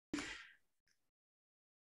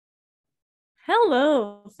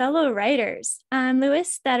Hello, fellow writers. I'm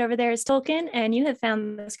Lewis. That over there is Tolkien, and you have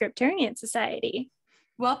found the Scripturient Society.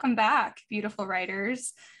 Welcome back, beautiful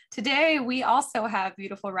writers. Today, we also have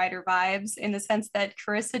beautiful writer vibes in the sense that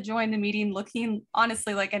Karissa joined the meeting looking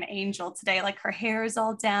honestly like an angel today. Like her hair is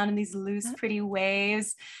all down in these loose, pretty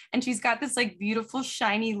waves. And she's got this like beautiful,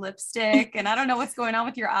 shiny lipstick. And I don't know what's going on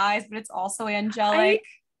with your eyes, but it's also angelic.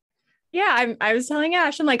 I was telling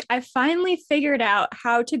Ash, I finally figured out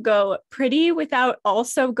how to go pretty without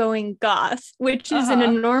also going goth, which is an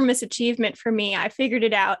enormous achievement for me. I figured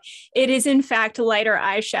it out. It is, in fact, lighter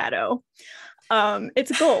eyeshadow.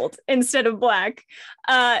 It's gold instead of black.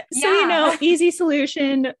 Easy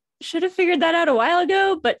solution. Should have figured that out a while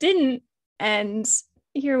ago, but didn't. And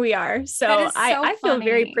here we are. So I feel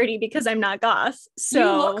very pretty because I'm not goth. So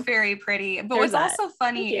you look very pretty. But what's also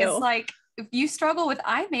funny is like, if you struggle with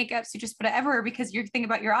eye makeup, so just put it everywhere because you're thinking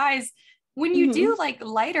about your eyes. When you do like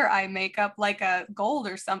lighter eye makeup, like a gold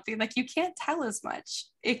or something, like you can't tell as much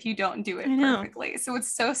if you don't do it perfectly. So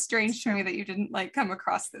it's so strange to me that you didn't like come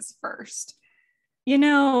across this first. You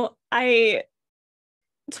know,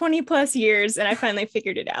 20 plus years and I finally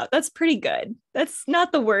figured it out. That's pretty good. That's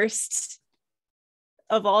not the worst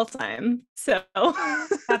of all time. So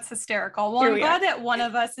that's hysterical. Well, I'm glad that one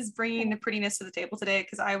of us is bringing the prettiness to the table today,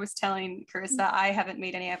 because I was telling Karissa I haven't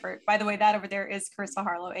made any effort. By the way, that over there is Karissa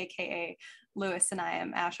Harlow, aka Lewis, and I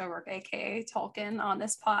am Ash O'Rourke, aka Tolkien, on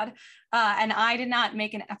this pod. And I did not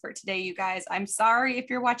make an effort today, you guys. I'm sorry if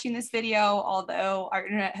you're watching this video, although our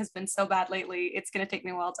internet has been so bad lately, it's going to take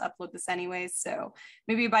me a while to upload this anyways. So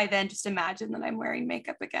maybe by then, just imagine that I'm wearing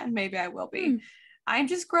makeup again. Maybe I will be. I'm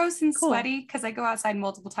just gross and sweaty because I go outside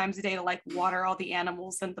multiple times a day to like water all the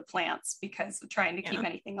animals and the plants because of trying to keep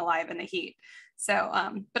anything alive in the heat. So,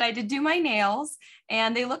 but I did do my nails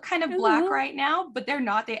and they look kind of black right now, but they're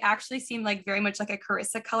not. They actually seem like very much like a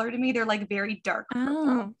Karissa color to me. They're like very dark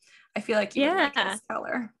purple. I feel like you would like this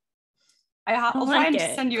color. I'll try and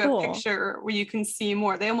send you a picture where you can see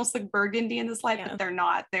more. They almost look burgundy in this light, but they're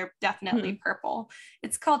not. They're definitely purple.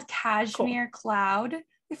 It's called Cashmere Cloud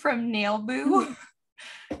from Nail Boo.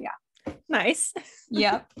 Nice.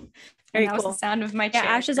 Yep. Very cool. That was the sound of my chair.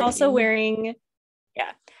 Ash is also wearing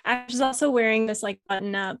this like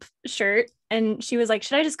button up shirt, and she was like,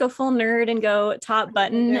 should I just go full nerd and go top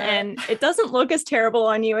button? And it doesn't look as terrible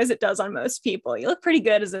on you as it does on most people. You look pretty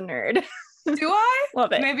good as a nerd. Do I?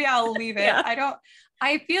 Love it. Maybe I'll leave it.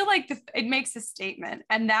 I feel like it makes a statement,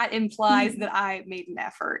 and that implies that I made an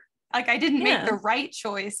effort. Like I didn't make the right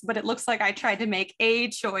choice, but it looks like I tried to make a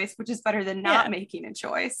choice, which is better than not making a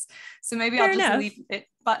choice. So maybe I'll just leave it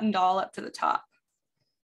buttoned all up to the top.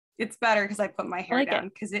 It's better because I put my hair down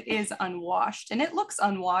because it is unwashed and it looks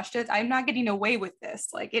unwashed. I'm not getting away with this.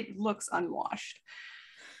 Like it looks unwashed.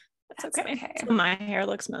 That's okay. So my hair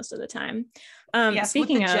looks most of the time.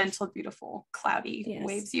 Speaking of gentle, beautiful, cloudy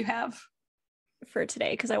waves you have for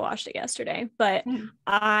today, because I washed it yesterday, but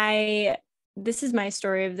this is my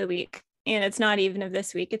story of the week, and it's not even of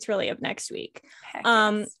this week, it's really of next week.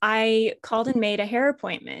 I called and made a hair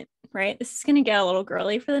appointment, right? This is going to get a little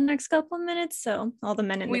girly for the next couple of minutes, so all the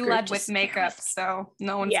men in the group led with makeup, so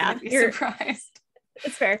no one's going to be surprised.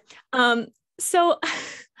 It's fair. So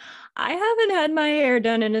I haven't had my hair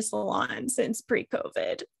done in a salon since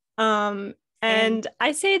pre-COVID. And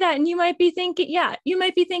I say that, and you might be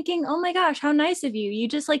thinking, oh my gosh, how nice of you. You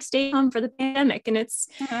just like stayed home for the pandemic. And it's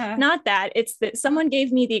not that. It's that someone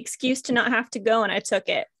gave me the excuse to not have to go, and I took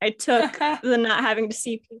it. I took the not having to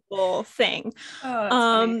see people thing. So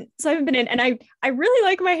I haven't been in, and I really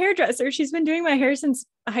like my hairdresser. She's been doing my hair since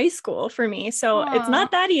high school for me. So it's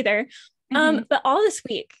not that either. But all this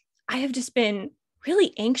week, I have just been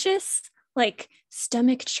really anxious, like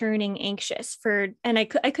stomach churning anxious and I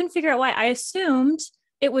couldn't figure out why. I assumed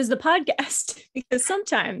it was the podcast because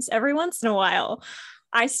sometimes every once in a while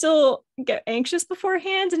I still get anxious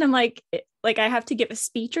beforehand, and I'm like I have to give a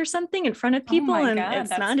speech or something in front of people, and it's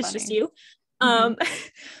not, funny. It's just you.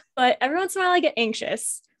 But every once in a while I get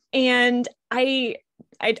anxious, and I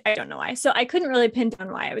don't know why. So I couldn't really pin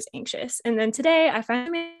down why I was anxious. And then today I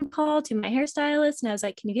finally made a call to my hairstylist, and I was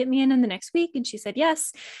like, can you get me in the next week? And she said,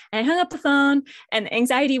 yes. And I hung up the phone, and the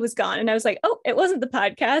anxiety was gone. And I was like, oh, it wasn't the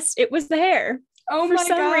podcast. It was the hair. For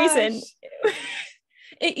some reason,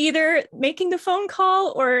 it either making the phone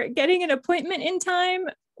call or getting an appointment in time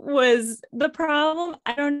was the problem.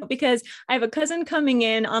 I don't know, because I have a cousin coming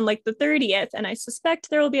in on like the 30th, and I suspect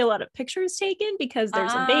there will be a lot of pictures taken because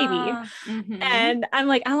there's a baby. And I'm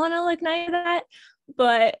like, I want to look nice at that,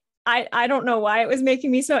 but I don't know why it was making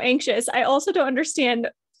me so anxious. I also don't understand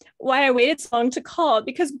why I waited so long to call,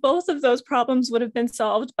 because both of those problems would have been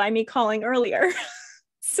solved by me calling earlier.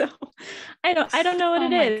 So I don't know what Oh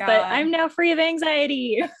it my is, but God. I'm now free of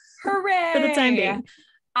anxiety Hooray! for the time being.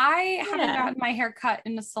 I haven't Yeah. gotten my hair cut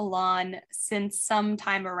in a salon since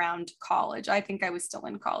sometime around college. I think I was still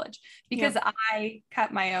in college because Yep. I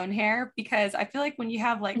cut my own hair, because I feel like when you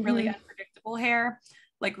have like really Mhm. unpredictable hair,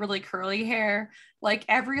 like really curly hair, like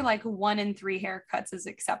every like 1 in 3 haircuts is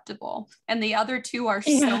acceptable. And the other 2 are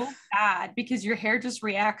Yeah. so bad because your hair just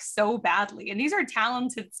reacts so badly. And these are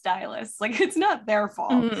talented stylists. Like it's not their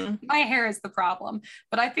fault. Mhm. My hair is the problem.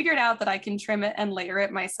 But I figured out that I can trim it and layer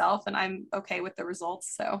it myself, and I'm okay with the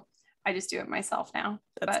results. So I just do it myself now.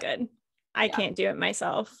 That's But good. I yeah. can't do it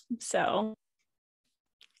myself, so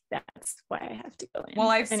that's why I have to go in. Well,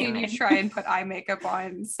 I've seen Anyway. you try and put eye makeup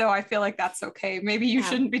on, so I feel like that's okay. Maybe you Yeah.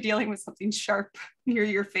 shouldn't be dealing with something sharp near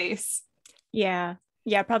your face. Yeah.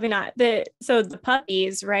 Yeah, probably not. So the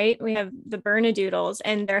puppies, right? We have the Bernedoodles,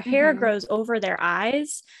 and their hair Mhm. grows over their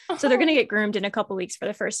eyes. So they're gonna get groomed in a couple weeks for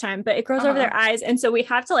the first time, but it grows over Uh-huh. their eyes. And so we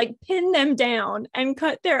have to like pin them down and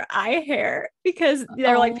cut their eye hair because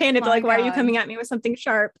they're like Oh panicked. They're my like, why are you God. coming at me with something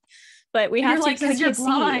sharp? But we And have you're to like, so the because you're kids see.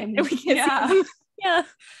 blind. And we can't Yeah. see them. Yeah.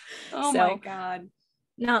 Oh my So God.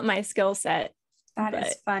 not my skill set. That But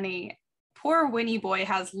is funny. Poor Winnie boy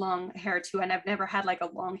has long hair too, and I've never had like a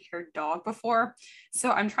long haired dog before.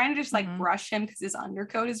 So I'm trying to just like brush him because his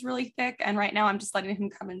undercoat is really thick. And right now I'm just letting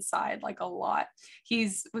him come inside like a lot.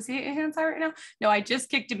 Was he inside right now? No, I just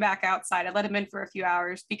kicked him back outside. I let him in for a few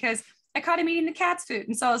hours because I caught him eating the cat's food.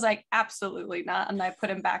 And so I was like, absolutely not. And I put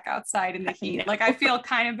him back outside in the heat. Like I feel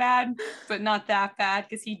kind of bad, but not that bad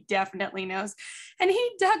because he definitely knows. And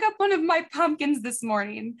he dug up one of my pumpkins this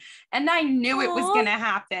morning. And I knew it was going to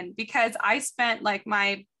happen because I spent like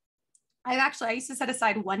I used to set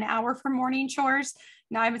aside 1 hour for morning chores.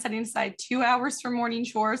 Now I've been setting aside 2 hours for morning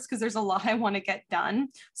chores because there's a lot I want to get done.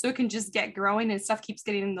 So it can just get growing and stuff keeps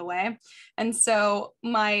getting in the way. And so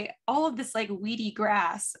all of this like weedy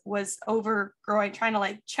grass was overgrowing, trying to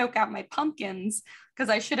like choke out my pumpkins because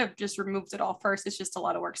I should have just removed it all first. It's just a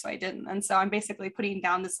lot of work. So I didn't. And so I'm basically putting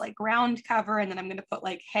down this like ground cover, and then I'm going to put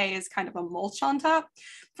like hay as kind of a mulch on top.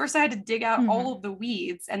 First, I had to dig out all of the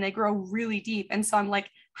weeds, and they grow really deep. And so I'm like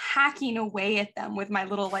hacking away at them with my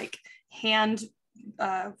little like hand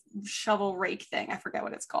shovel rake thing. I forget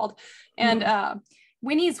what it's called. And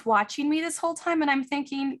Winnie's watching me this whole time, and I'm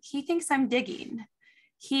thinking he thinks I'm digging.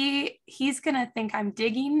 He's gonna think I'm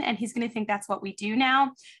digging, and he's gonna think that's what we do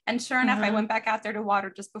now. And sure enough, I went back out there to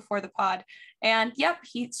water just before the pod, and yep,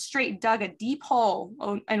 he straight dug a deep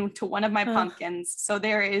hole into one of my pumpkins. So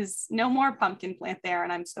there is no more pumpkin plant there,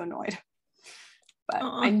 and I'm so annoyed. But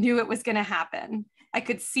I knew it was gonna happen. I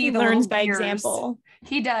could see he the learns little by gears. example.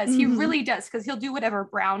 He does. He really does, because he'll do whatever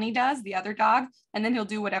Brownie does, the other dog, and then he'll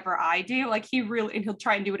do whatever I do. Like and he'll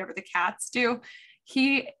try and do whatever the cats do.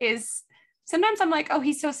 Sometimes I'm like, oh,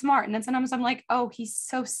 he's so smart. And then sometimes I'm like, oh, he's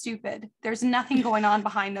so stupid. There's nothing going on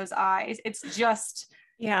behind those eyes. It's just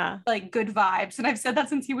like good vibes. And I've said that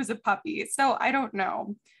since he was a puppy. So I don't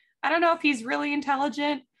know. I don't know if he's really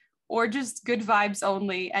intelligent or just good vibes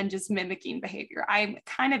only and just mimicking behavior. I'm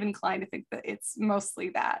kind of inclined to think that it's mostly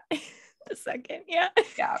that. The second. Yeah.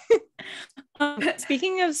 Yeah.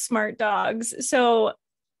 Speaking of smart dogs, so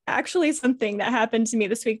actually something that happened to me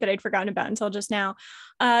this week that I'd forgotten about until just now.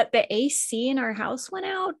 The AC in our house went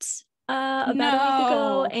out about a week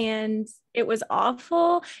ago, and it was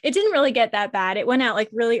awful. It didn't really get that bad. It went out like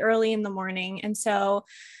really early in the morning. And so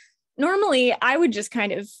normally I would just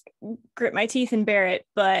kind of grit my teeth and bear it,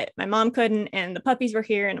 but my mom couldn't, and the puppies were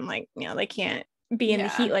here, and I'm like, they can't be in the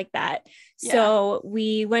heat like that. So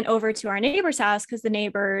we went over to our neighbor's house because the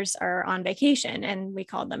neighbors are on vacation, and we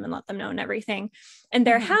called them and let them know and everything. And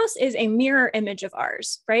their house is a mirror image of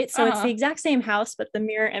ours, right? So it's the exact same house, but the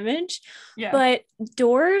mirror image. But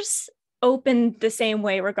doors open the same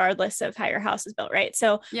way regardless of how your house is built, right?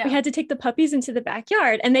 So we had to take the puppies into the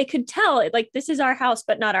backyard, and they could tell like this is our house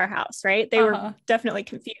but not our house, right? They were definitely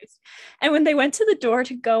confused. And when they went to the door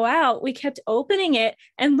to go out, we kept opening it,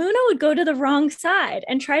 and Luna would go to the wrong side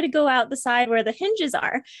and try to go out the side where the hinges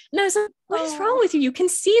are. And I was like, what is wrong with you? You can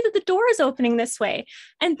see that the door is opening this way.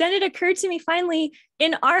 And then it occurred to me finally,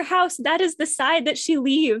 in our house, that is the side that she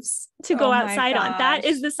leaves to go outside on. That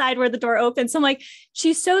is the side where the door opens. So I'm like,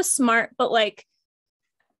 she's so smart, but like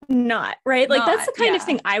not, right? Like that's the kind of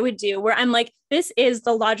thing I would do, where I'm like, this is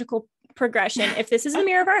the logical progression. If this is the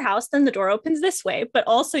mirror of our house, then the door opens this way, but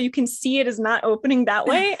also you can see it is not opening that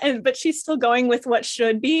way. But she's still going with what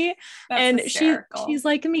should be. That's and hysterical. she's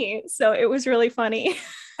like me. So it was really funny.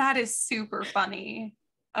 That is super funny.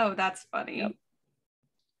 Oh, that's funny.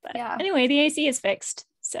 But anyway, the AC is fixed.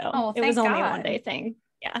 So it was only a one-day thing.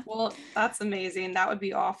 Yeah. Well, that's amazing. That would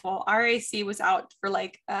be awful. RAC was out for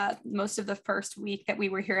like most of the first week that we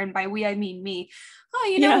were here. And by we, I mean me. Oh,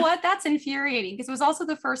 you know what? That's infuriating because it was also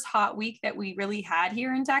the first hot week that we really had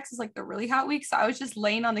here in Texas, like the really hot week. So I was just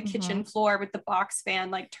laying on the kitchen floor with the box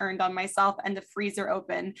fan like turned on myself and the freezer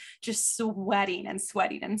open, just sweating and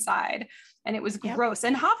sweating inside. And it was gross.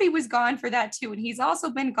 And Javi was gone for that too. And he's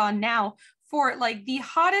also been gone now for like the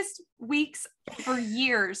hottest weeks for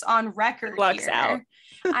years on record Lucks here. out.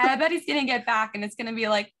 I bet he's gonna get back and it's gonna be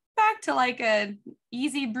like back to like a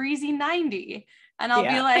easy breezy 90. And I'll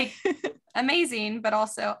be like, amazing, but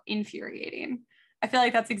also infuriating. I feel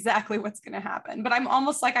like that's exactly what's gonna happen. But I'm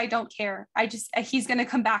almost like I don't care. He's gonna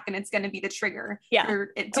come back and it's gonna be the trigger.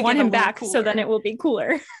 For it to I want him back cooler. so then it will be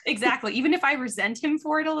cooler. Exactly. Even if I resent him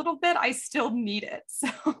for it a little bit, I still need it. So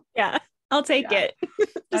yeah. I'll take it.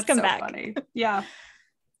 Just come back. Funny. Yeah.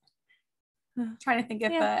 Trying to think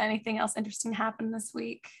if anything else interesting happened this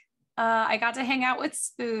week. I got to hang out with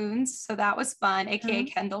Spoons, so that was fun, aka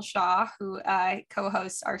Kendall Shaw, who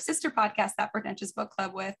co-hosts our sister podcast, That Pretentious Book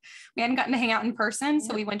Club with. We hadn't gotten to hang out in person,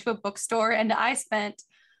 so we went to a bookstore and I spent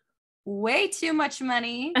way too much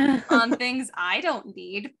money on things I don't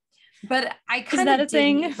need. But I kind of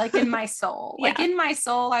did, like in my soul. Like in my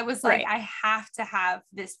soul, I was like, I have to have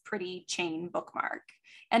this pretty chain bookmark.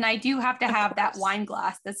 And I do have to have that wine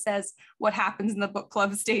glass that says what happens in the book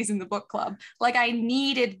club stays in the book club. Like I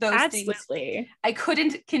needed those things. I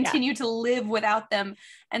couldn't continue to live without them.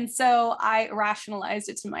 And so I rationalized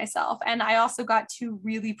it to myself. And I also got 2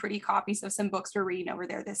 really pretty copies of some books we're reading over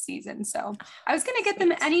there this season. So I was going to get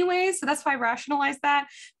them anyway. So that's why I rationalized that.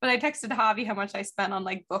 But I texted Javi how much I spent on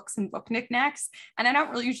like books and book knickknacks. And I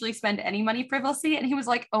don't really usually spend any money frivolously. And he was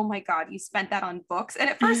like, oh my God, you spent that on books. And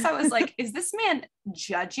at first I was like, is this man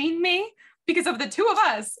judging me? Because of the 2 of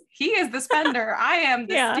us, he is the spender. I am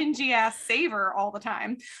the stingy ass saver all the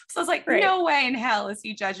time. So I was like, no way in hell is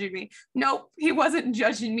he judging me. Nope, he wasn't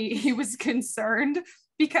judging me. He was concerned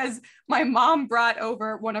because my mom brought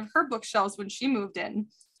over one of her bookshelves when she moved in.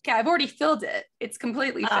 Okay, I've already filled it. It's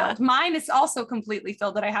completely filled. Mine is also completely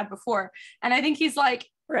filled that I had before. And I think he's like,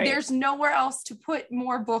 there's nowhere else to put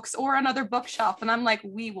more books or another bookshelf. And I'm like,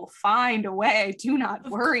 we will find a way. Do not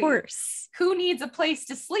worry. Of course. Who needs a place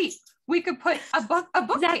to sleep? We could put a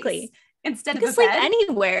bookcase instead of a bed. Sleep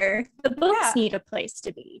anywhere. The books need a place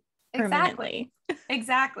to be permanently.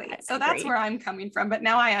 Exactly. So that's where I'm coming from. But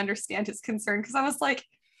now I understand his concern because I was like,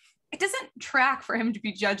 it doesn't track for him to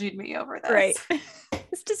be judging me over this. Right.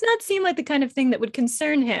 This does not seem like the kind of thing that would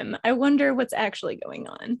concern him. I wonder what's actually going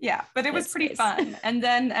on. Yeah, but it was pretty fun. And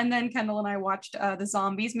then Kendall and I watched the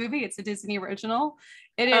Zombies movie. It's a Disney original.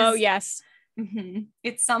 It is. Oh, yes.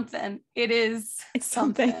 It's something. It's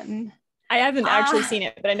something. I haven't actually seen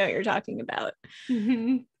it, but I know what you're talking about.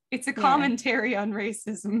 It's a commentary on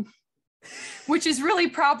racism, which is really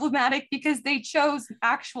problematic because they chose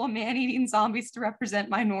actual man-eating zombies to represent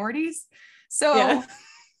minorities. So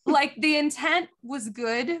like the intent was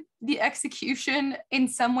good. The execution in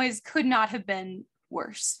some ways could not have been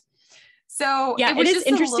worse. So it is just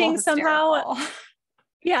interesting somehow.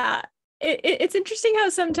 It's interesting how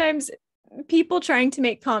sometimes people trying to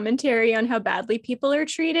make commentary on how badly people are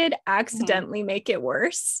treated accidentally make it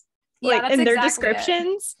worse. Like in their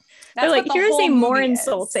descriptions, they're like, here's a more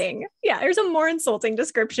insulting. Yeah, here's a more insulting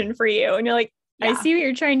description for you. And you're like, I see what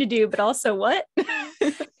you're trying to do, but also what?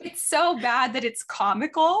 It's so bad that it's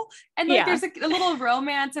comical. And like there's a little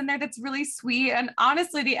romance in there that's really sweet. And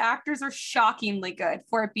honestly, the actors are shockingly good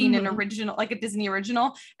for it being an original, like a Disney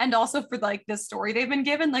original. And also for like the story they've been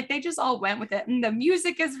given, like they just all went with it. And the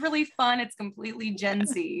music is really fun. It's completely Gen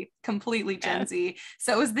Z,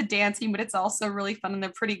 So is the dancing, but it's also really fun. And they're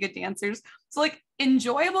pretty good dancers. So like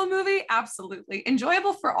enjoyable movie, absolutely.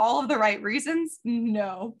 Enjoyable for all of the right reasons,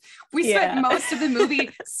 no. We spent most of the movie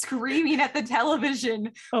screaming at the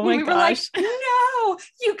television. Oh my gosh. We were like, no,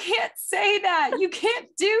 you can't say that. You can't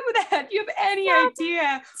do that. You have any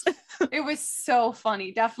idea? It was so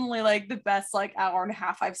funny. Definitely like the best like hour and a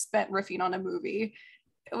half I've spent riffing on a movie.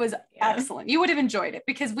 It was excellent. You would have enjoyed it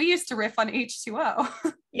because we used to riff on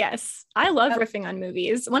H2O. Yes, I love riffing on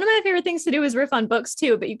movies. One of my favorite things to do is riff on books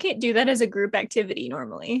too, but you can't do that as a group activity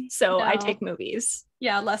normally. So I take movies.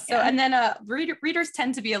 Yeah, less so. And then readers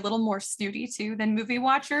tend to be a little more snooty too than movie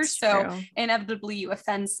watchers. So inevitably you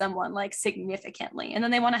offend someone like significantly. And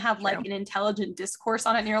then they want to have like an intelligent discourse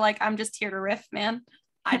on it. And you're like, I'm just here to riff, man.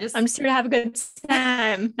 I'm just here to have a good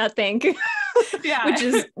time, not think. Which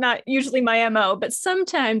is not usually my MO, but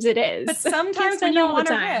sometimes it is. But sometimes when you want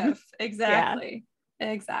to riff. Exactly.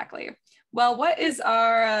 Well, what is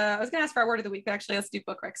our, I was going to ask for our word of the week, but actually let's do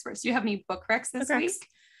book recs first. Do you have any book recs this week?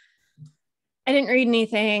 I didn't read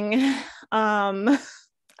anything.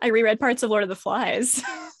 I reread parts of Lord of the Flies.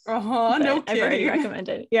 No kidding. I've already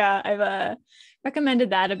recommended. Yeah, I've recommended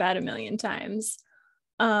that about a million times.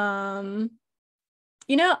 I'll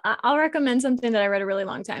recommend something that I read a really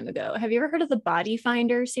long time ago. Have you ever heard of the Body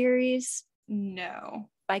Finder series? No.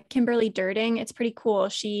 By Kimberly Durden? It's pretty cool.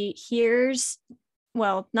 She hears,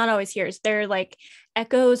 well, not always hears, they're like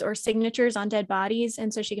echoes or signatures on dead bodies,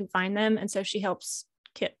 and so she can find them, and so she helps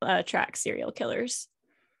track serial killers.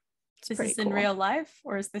 Is this in real life,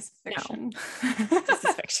 or is this fiction? No. This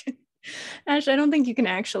is fiction. Ash, I don't think you can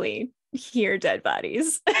actually hear dead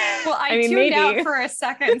bodies. Well, I mean, tuned out for a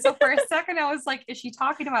second. So for a second, I was like, is she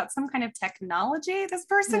talking about some kind of technology this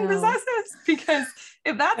person possesses? Because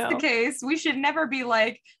if that's the case, we should never be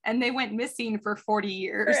like, and they went missing for 40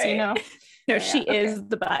 years, right. you know? No, she is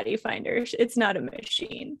the body finder. It's not a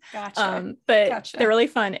machine. Gotcha. But they're really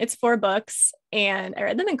fun. It's 4 books, and I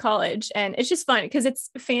read them in college, and it's just fun because it's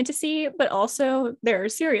fantasy, but also there are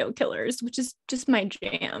serial killers, which is just my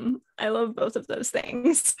jam. I love both of those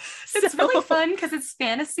things. It's really fun because it's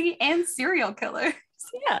fantasy and serial killers.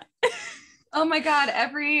 Yeah. Oh my God,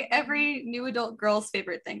 every new adult girl's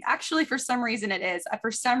favorite thing. Actually, for some reason it is. For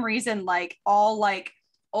some reason, like all like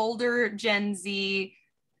older Gen Z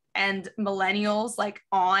and millennials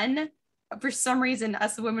for some reason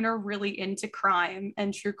us women are really into crime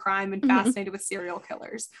and true crime and fascinated with serial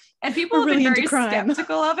killers, and people have been very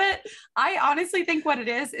skeptical of it. I honestly think what it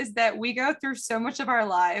is that we go through so much of our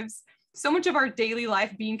lives, so much of our daily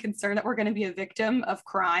life being concerned that we're going to be a victim of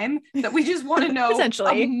crime, that we just want to know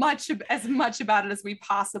as much about it as we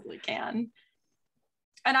possibly can.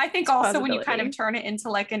 And I think also when you kind of turn it into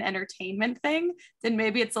like an entertainment thing, then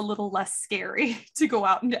maybe it's a little less scary to go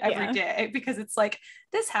out into every day, because it's like,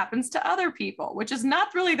 this happens to other people, which is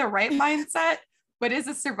not really the right mindset, but is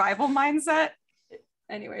a survival mindset.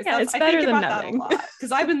 Anyways, I think about that a lot,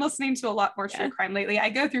 because I've been listening to a lot more true crime lately. I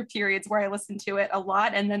go through periods where I listen to it a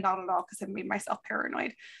lot and then not at all, because I've made myself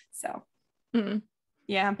paranoid. So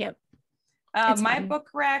yeah. Yep. My book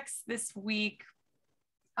recs this week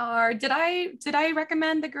are, did I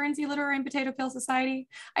recommend the Guernsey Literary and Potato Peel Society?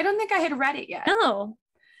 I don't think I had read it yet. No.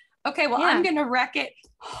 Okay, well, I'm gonna wreck it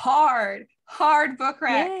hard book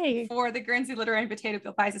rec for the Guernsey Literary and Potato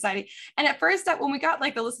Peel Pie Society. And at first, when we got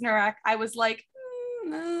like the listener rec, I was like,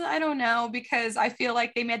 I don't know, because I feel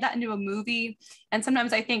like they made that into a movie, and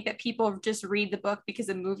sometimes I think that people just read the book because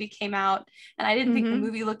a movie came out, and I didn't think the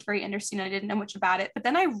movie looked very interesting. I didn't know much about it, but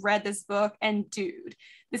then I read this book, and dude,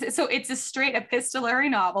 so it's a straight epistolary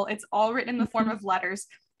novel. It's all written in the form of letters.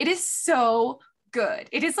 It is so good.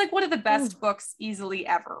 It is like one of the best books easily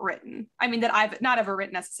ever written. I mean, that I've not ever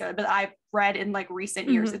written necessarily, but I've read in like recent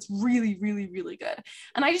years. It's really, really, really good.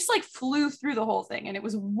 And I just like flew through the whole thing, and it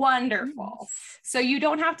was wonderful. So you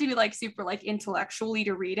don't have to be like super like intellectually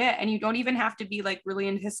to read it. And you don't even have to be like really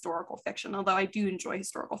into historical fiction, although I do enjoy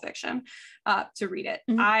historical fiction to read it.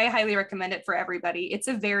 I highly recommend it for everybody. It's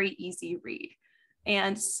a very easy read.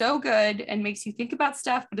 And so good, and makes you think about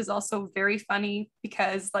stuff, but is also very funny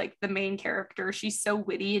because like the main character, she's so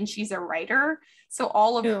witty and she's a writer. So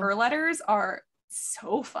all of her letters are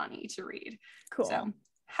so funny to read. Cool. So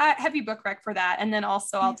heavy book rec for that. And then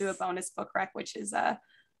also I'll do a bonus book rec, which is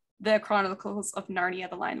the Chronicles of Narnia,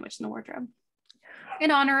 The Lion, the Witch, and the Wardrobe,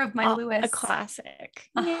 in honor of my Lewis. A classic.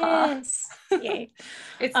 Yes. Yay.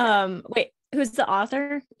 Wait, who's the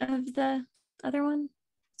author of the other one?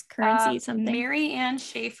 Currency something. Mary Ann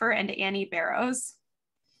Schaefer and Annie Barrows.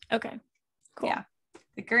 Okay, cool. Yeah,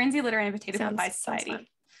 the Guernsey Literary and Potato Pie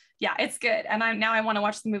Society. Yeah, it's good. And I want to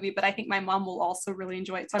watch the movie, but I think my mom will also really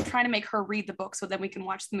enjoy it. So I'm trying to make her read the book so then we can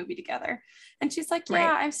watch the movie together. And she's like,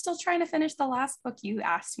 yeah, I'm still trying to finish the last book you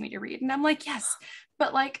asked me to read. And I'm like, yes,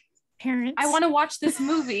 but like, parents, I want to watch this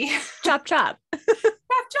movie. Chop chop.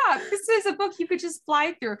 Chop. This is a book you could just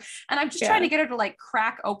fly through. And I'm just trying to get her to like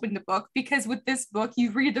crack open the book, because with this book,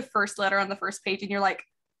 you read the first letter on the first page and you're like,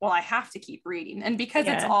 well, I have to keep reading. And because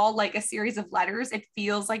it's all like a series of letters, it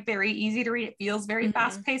feels like very easy to read. It feels very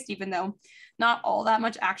fast paced, even though not all that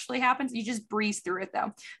much actually happens. You just breeze through it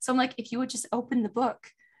though. So I'm like, if you would just open the book,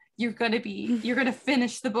 you're going to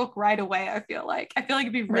finish the book right away. I feel like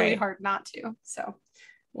it'd be really hard not to. So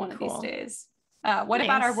one of these days. What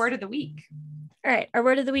about our word of the week? All right. Our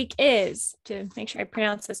word of the week is, to make sure I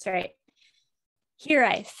pronounce this right,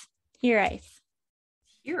 Hiraeth. Hiraeth.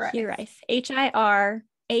 Hiraeth.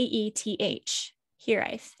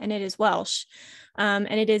 Hiraeth. And it is Welsh. And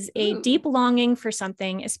it is a deep longing for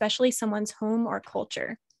something, especially someone's home or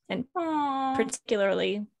culture, and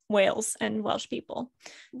particularly Wales and Welsh people.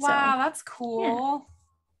 Wow, that's cool.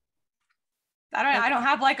 I don't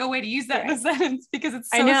have like a way to use that in a sentence because it's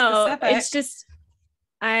so I know. specific. It's just,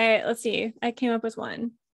 let's see. I came up with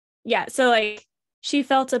one. Yeah. So like she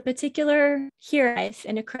felt a particular Hiraeth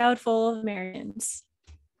in a crowd full of Americans.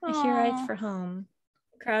 A Hiraeth for home.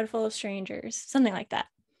 A crowd full of strangers. Something like that.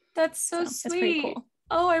 That's so sweet. That's pretty cool.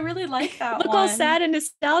 Oh, I really like that Look one. all sad and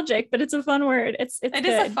nostalgic, but it's a fun word. It is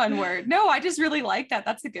a fun word. No, I just really like that.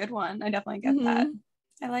 That's a good one. I definitely get that.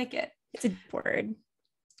 I like it. It's a good word.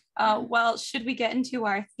 Well, should we get into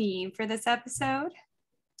our theme for this episode?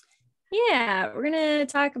 Yeah, we're gonna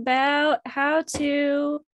talk about how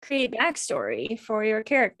to create backstory for your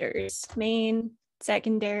characters. Main,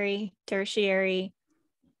 secondary, tertiary,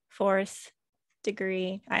 fourth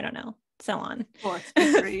degree, I don't know, so on. Fourth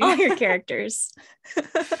degree. All your characters.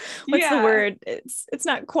 What's the word? It's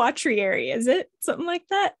not quaternary, is it? Something like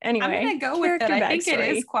that? Anyway, I'm gonna go with that. I think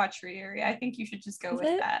it is quaternary. I think you should just go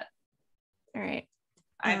with that. All right.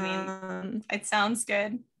 I mean, it sounds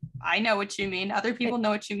good. I know what you mean. Other people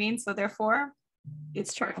know what you mean, so therefore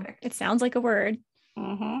it's perfect. It sounds like a word,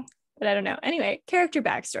 but I don't know. Anyway, character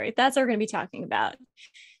backstory. That's what we're going to be talking about.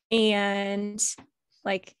 And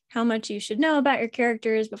like how much you should know about your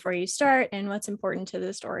characters before you start and what's important to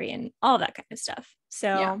the story and all that kind of stuff.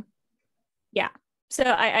 So yeah. So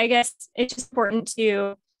I guess it's just important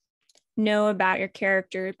to know about your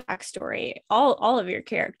character backstory, all of your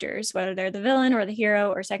characters, whether they're the villain or the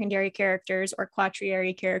hero or secondary characters or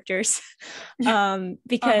quaternary characters,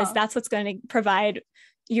 because that's what's going to provide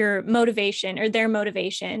your motivation or their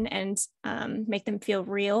motivation and make them feel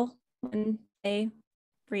real when they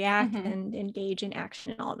react and engage in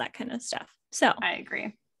action and all that kind of stuff. So I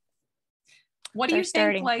agree. What do you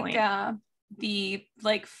think the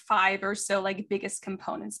like 5 or so like biggest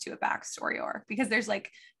components to a backstory are? Because there's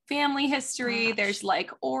like family history, there's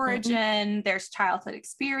like origin, there's childhood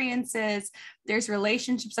experiences, there's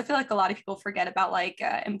relationships. I feel like a lot of people forget about like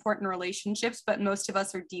important relationships, but most of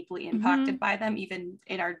us are deeply impacted by them, even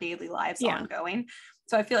in our daily lives ongoing.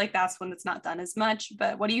 So I feel like that's one that's not done as much.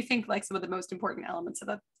 But what do you think like some of the most important elements of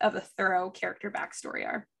a thorough character backstory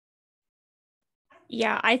are?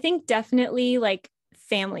 Yeah, I think definitely like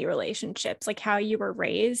family relationships, like how you were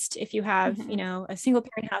raised. If you have, you know, a single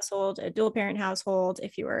parent household, a dual parent household,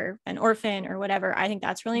 if you were an orphan or whatever, I think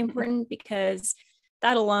that's really important because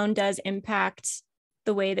that alone does impact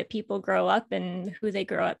the way that people grow up and who they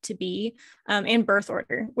grow up to be, and birth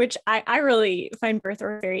order, which I really find birth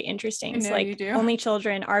order very interesting. So like only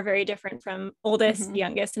children are very different from oldest,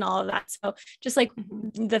 youngest, and all of that. So just like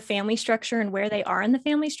the family structure and where they are in the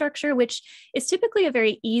family structure, which is typically a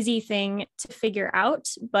very easy thing to figure out,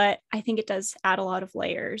 but I think it does add a lot of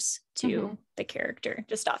layers to the character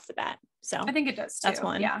just off the bat. So I think it does too. That's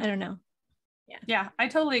one. Yeah. I don't know. Yeah, I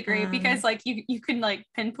totally agree because like you can like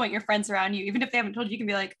pinpoint your friends around you, even if they haven't told you, you can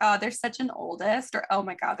be like, oh, there's such an oldest, or oh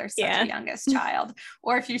my God, there's such a youngest child.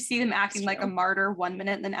 Or if you see them acting like a martyr one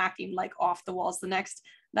minute and then acting like off the walls the next,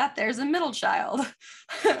 that there's a middle child.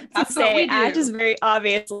 That's what we do. Ash is very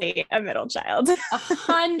obviously a middle child.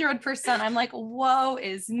 100%. I'm like, woe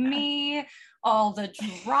is me. All the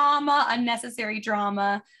drama, unnecessary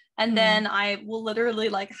drama. And then I will literally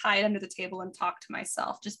like hide under the table and talk to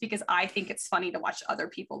myself just because I think it's funny to watch other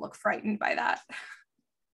people look frightened by that.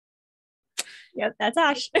 Yep, that's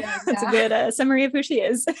Ash. That's a good summary of who she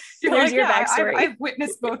is. There's like, your backstory. I've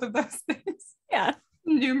witnessed both of those things.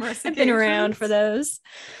 Numerous occasions. I've been around for those.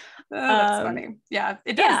 That's funny. Yeah,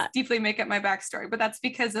 it does deeply make up my backstory, but that's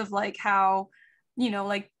because of like how, you know,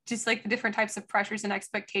 like just like the different types of pressures and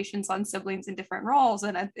expectations on siblings in different roles.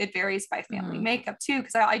 And it varies by family makeup too.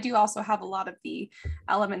 Because I do also have a lot of the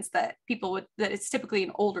elements that people would, that it's typically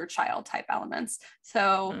an older child type elements.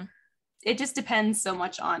 So it just depends so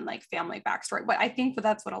much on like family backstory. But I think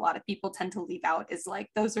that's what a lot of people tend to leave out is like,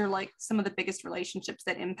 those are like some of the biggest relationships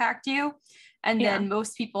that impact you. And then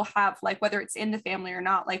most people have like, whether it's in the family or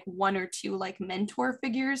not, like 1 or 2 like mentor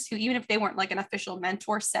figures who, even if they weren't like an official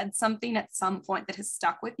mentor, said something at some point that has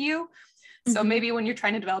stuck with you. So maybe when you're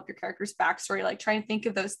trying to develop your character's backstory, like try and think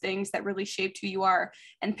of those things that really shaped who you are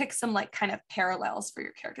and pick some like kind of parallels for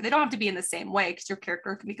your character. They don't have to be in the same way because your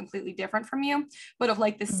character can be completely different from you, but of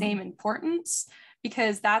like the same importance,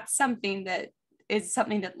 because that's something that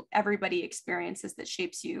everybody experiences that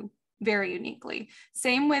shapes you very uniquely.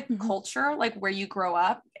 Same with culture, like where you grow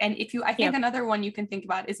up. And if you, I think another one you can think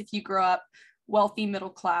about is if you grow up wealthy, middle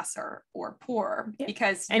class, or poor,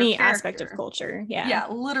 because any aspect of culture. Yeah,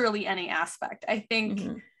 literally any aspect. I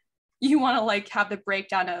think you want to like have the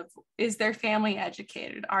breakdown of, is their family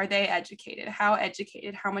educated? Are they educated? How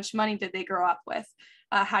educated? How much money did they grow up with?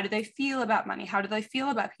 How do they feel about money? How do they feel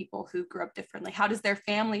about people who grew up differently? How does their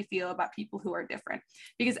family feel about people who are different?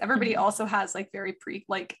 Because everybody also has like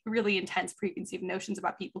really intense preconceived notions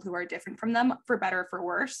about people who are different from them, for better or for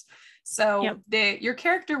worse. So your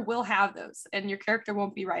character will have those, and your character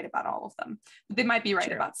won't be right about all of them. They might be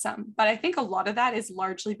right about some, but I think a lot of that is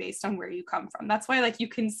largely based on where you come from. That's why like you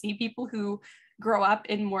can see people who grow up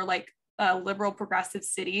in more like liberal progressive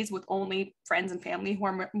cities with only friends and family who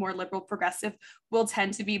are more liberal progressive will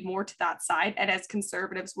tend to be more to that side, and as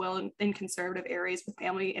conservatives will in conservative areas with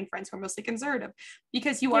family and friends who are mostly conservative,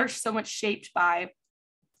 because you are so much shaped by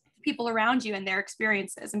people around you and their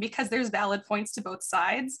experiences. And because there's valid points to both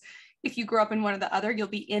sides, if you grow up in one or the other, you'll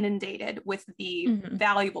be inundated with the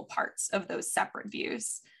valuable parts of those separate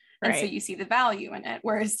views. And so you see the value in it,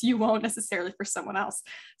 whereas you won't necessarily for someone else.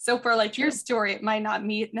 So for like your story, it might not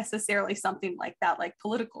mean necessarily something like that, like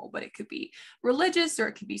political, but it could be religious, or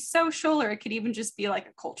it could be social, or it could even just be like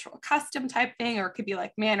a cultural custom type thing, or it could be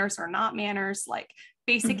like manners or not manners. Like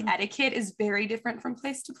basic etiquette is very different from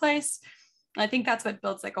place to place. And I think that's what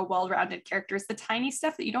builds like a well-rounded character, is the tiny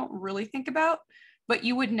stuff that you don't really think about, but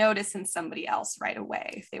you would notice in somebody else right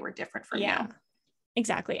away if they were different from you.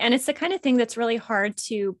 Exactly. And it's the kind of thing that's really hard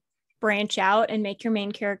to branch out and make your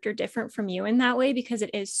main character different from you in that way, because it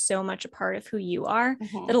is so much a part of who you are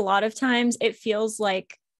that a lot of times it feels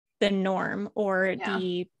like the norm or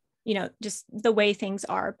the, you know, just the way things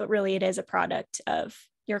are, but really it is a product of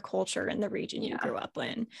your culture and the region you grew up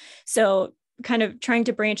in. So kind of trying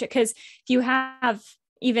to branch it, because if you have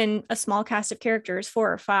even a small cast of characters,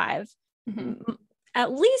 4 or 5, at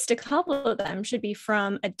least a couple of them should be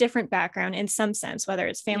from a different background in some sense, whether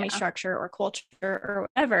it's family structure or culture or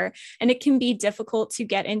whatever. And it can be difficult to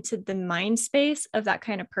get into the mind space of that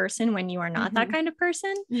kind of person when you are not that kind of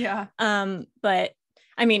person. But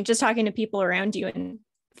I mean, just talking to people around you and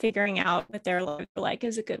figuring out what they're like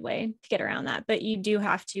is a good way to get around that. But you do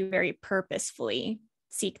have to very purposefully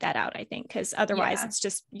seek that out, I think, because otherwise it's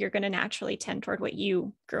just, you're going to naturally tend toward what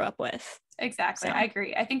you grew up with. Exactly. So. I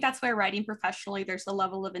agree. I think that's where writing professionally, there's a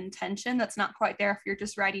level of intention that's not quite there if you're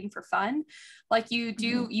just writing for fun. Like you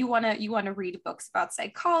do, you want to read books about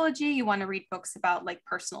psychology, you want to read books about like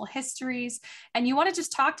personal histories, and you want to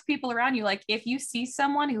just talk to people around you. Like if you see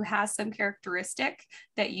someone who has some characteristic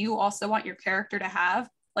that you also want your character to have,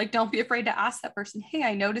 like, don't be afraid to ask that person, hey,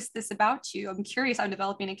 I noticed this about you. I'm curious. I'm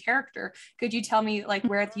developing a character. Could you tell me like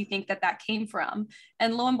where do you think that came from?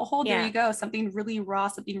 And lo and behold, there you go. Something really raw,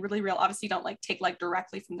 something really real. Obviously, don't like take like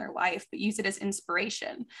directly from their life, but use it as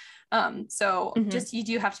inspiration. So just, you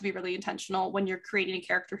do have to be really intentional when you're creating a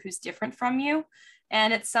character who's different from you.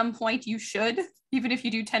 And at some point you should, even if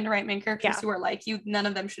you do tend to write main characters who are like you, none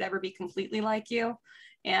of them should ever be completely like you.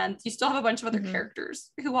 And you still have a bunch of other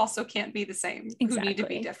characters who also can't be the same, who need to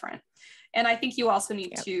be different. And I think you also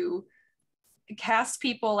need to cast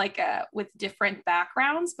people like with different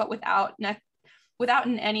backgrounds, but without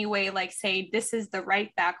in any way like saying this is the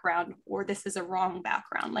right background or this is a wrong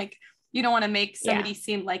background. Like you don't want to make somebody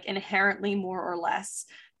seem like inherently more or less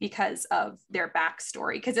because of their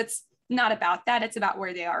backstory, because it's not about that. It's about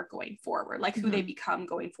where they are going forward, like who they become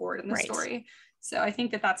going forward in the story. So I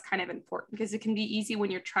think that that's kind of important, because it can be easy when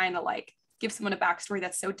you're trying to like give someone a backstory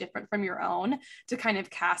that's so different from your own to kind of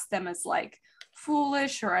cast them as like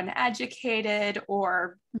foolish or uneducated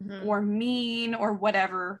or mean or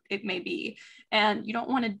whatever it may be. And you don't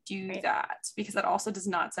want to do that, because that also does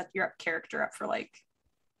not set your character up for like,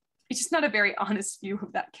 it's just not a very honest view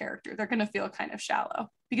of that character. They're going to feel kind of shallow,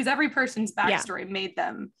 because every person's backstory made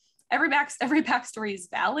them, every backstory is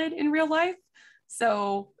valid in real life.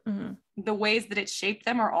 So the ways that it shaped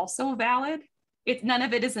them are also valid. None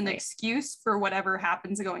of it is an excuse for whatever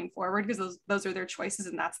happens going forward, because those are their choices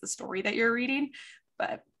and that's the story that you're reading.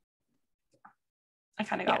 But I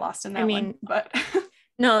kind of got lost in that one. But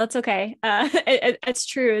no, that's okay. It's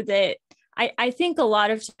true that I think a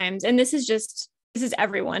lot of times, and this is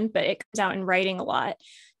everyone, but it comes out in writing a lot.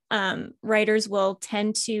 Writers will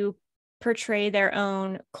tend to portray their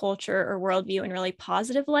own culture or worldview in really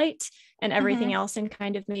positive light, and everything else in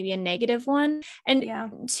kind of maybe a negative one.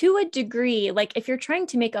 And to a degree, like if you're trying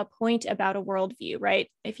to make a point about a worldview, right?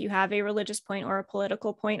 If you have a religious point or a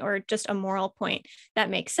political point or just a moral point,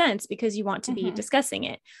 that makes sense because you want to be discussing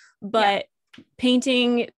it. But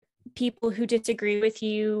painting people who disagree with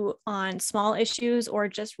you on small issues or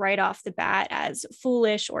just right off the bat as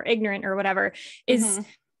foolish or ignorant or whatever is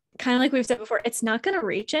kind of like we've said before, it's not going to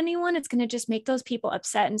reach anyone. It's going to just make those people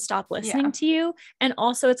upset and stop listening to you. And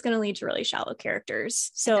also it's going to lead to really shallow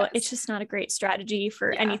characters. So it's just not a great strategy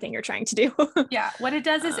for anything you're trying to do. What it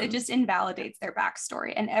does is it just invalidates their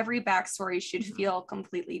backstory, and every backstory should feel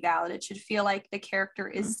completely valid. It should feel like the character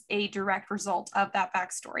is a direct result of that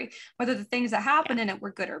backstory, whether the things that happen in it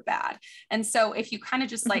were good or bad. And so if you kind of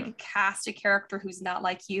just like cast a character who's not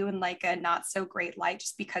like you in like a not so great light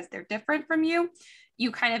just because they're different from you,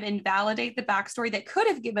 you kind of invalidate the backstory that could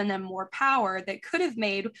have given them more power, that could have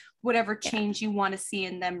made whatever change you want to see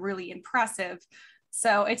in them really impressive.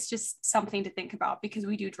 So it's just something to think about, because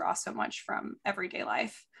we do draw so much from everyday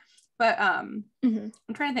life. But I'm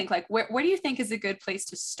trying to think, like, where do you think is a good place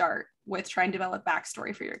to start with trying to develop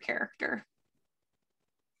backstory for your character?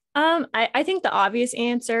 I think the obvious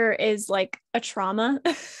answer is like a trauma.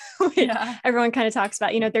 Everyone kind of talks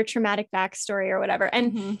about, their traumatic backstory or whatever.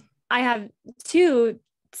 And I have two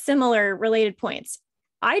similar related points.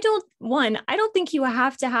 I don't think you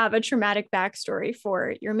have to have a traumatic backstory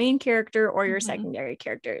for your main character or your secondary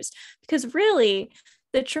characters, because really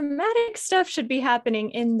the traumatic stuff should be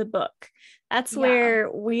happening in the book. That's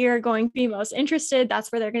where we are going to be most interested.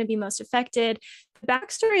 That's where they're going to be most affected. The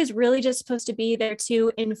backstory is really just supposed to be there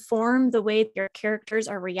to inform the way your characters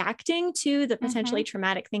are reacting to the potentially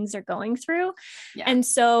traumatic things they're going through. And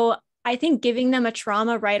so I think giving them a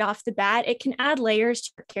trauma right off the bat, it can add layers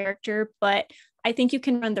to your character, but I think you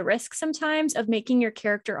can run the risk sometimes of making your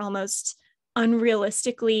character almost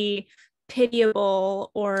unrealistically pitiable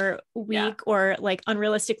or weak or like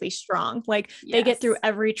unrealistically strong. Like they get through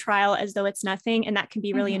every trial as though it's nothing, and that can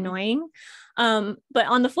be really annoying. But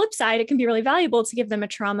on the flip side, it can be really valuable to give them a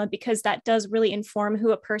trauma, because that does really inform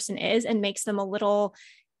who a person is and makes them a little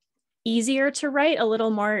easier to write, a little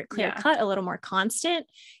more clear cut, a little more constant.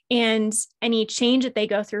 And any change that they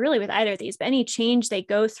go through, really with either of these, but any change they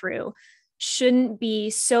go through shouldn't be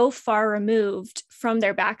so far removed from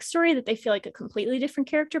their backstory that they feel like a completely different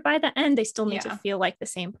character by the end. They still need to feel like the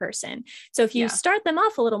same person. So if you start them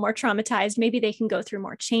off a little more traumatized, maybe they can go through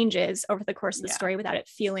more changes over the course of the story without it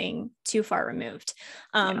feeling too far removed.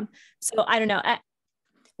 So I don't know, at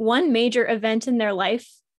one major event in their life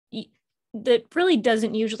that really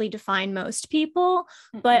doesn't usually define most people,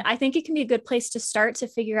 but I think it can be a good place to start to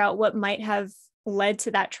figure out what might have led to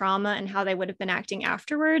that trauma and how they would have been acting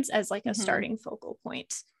afterwards as like a starting focal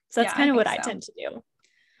point. So that's kind of what I tend to do.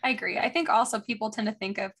 I agree. I think also people tend to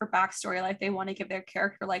think of for backstory, like they want to give their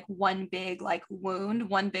character like one big like wound,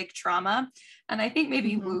 one big trauma. And I think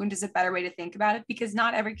maybe wound is a better way to think about it, because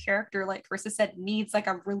not every character, like Karissa said, needs like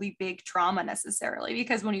a really big trauma necessarily.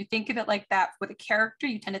 Because when you think of it like that with a character,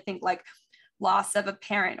 you tend to think like loss of a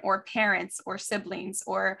parent or parents or siblings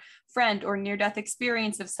or friend or near-death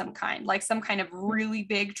experience of some kind, like some kind of really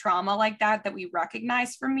big trauma like that we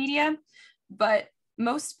recognize from media. But I'm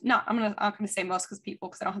not gonna say most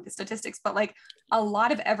because I don't have the statistics, but like a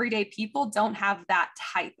lot of everyday people don't have that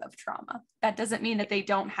type of trauma. That doesn't mean that they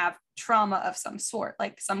don't have trauma of some sort,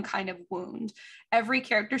 like some kind of wound. Every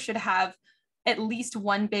character should have at least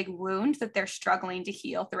one big wound that they're struggling to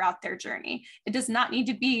heal throughout their journey. It does not need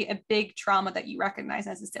to be a big trauma that you recognize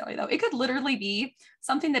necessarily, though. It could literally be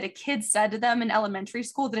something that a kid said to them in elementary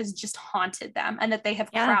school that has just haunted them and that they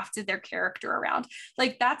have crafted their character around.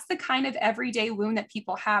 Like that's the kind of everyday wound that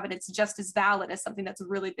people have, and it's just as valid as something that's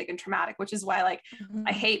really big and traumatic, which is why like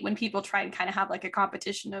I hate when people try and kind of have like a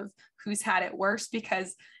competition of who's had it worse,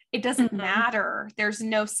 because it doesn't matter. There's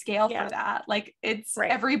no scale for that. Like it's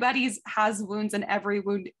everybody's has wounds, and every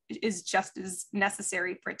wound is just as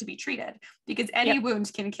necessary for it to be treated, because any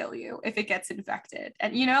wound can kill you if it gets infected.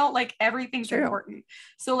 And like everything's important.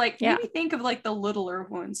 So like maybe think of like the littler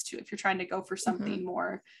wounds too, if you're trying to go for something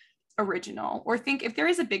more original, or think if there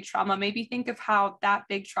is a big trauma, maybe think of how that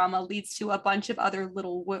big trauma leads to a bunch of other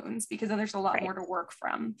little wounds, because then there's a lot more to work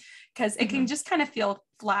from, because it can just kind of feel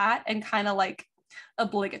flat and kind of like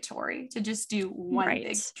obligatory to just do one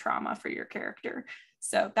big trauma for your character.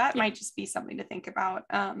 So that might just be something to think about.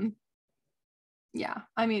 I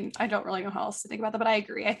mean, I don't really know how else to think about that, but I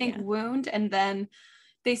agree. I think wound, and then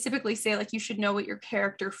they typically say like you should know what your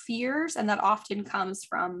character fears, and that often comes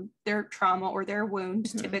from their trauma or their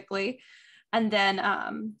wound typically, and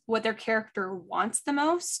then what their character wants the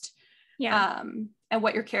most, and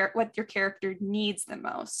what your character needs the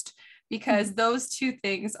most, because those two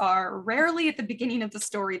things are rarely at the beginning of the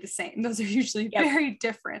story the same. Those are usually very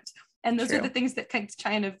different. And those are the things that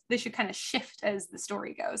they should kind of shift as the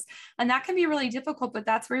story goes. And that can be really difficult, but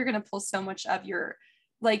that's where you're going to pull so much of your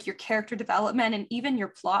character development and even your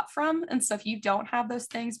plot from. And so if you don't have those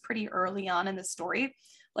things pretty early on in the story,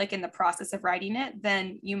 like in the process of writing it,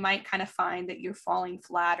 then you might kind of find that you're falling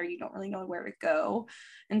flat or you don't really know where to go.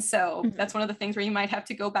 And so that's one of the things where you might have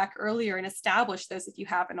to go back earlier and establish those if you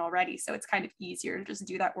haven't already. So it's kind of easier to just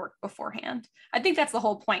do that work beforehand. I think that's the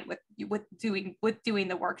whole point with doing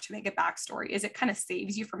the work to make a backstory, is it kind of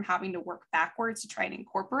saves you from having to work backwards to try and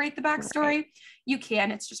incorporate the backstory. Right. You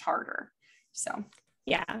can, it's just harder. So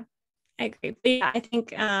yeah, I agree. But yeah, I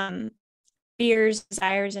think fears,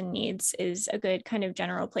 desires, and needs is a good kind of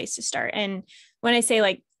general place to start. And when I say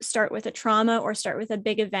like start with a trauma or start with a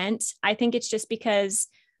big event, I think it's just because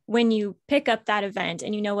when you pick up that event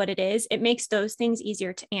and you know what it is, it makes those things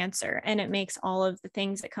easier to answer. And it makes all of the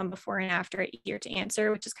things that come before and after it easier to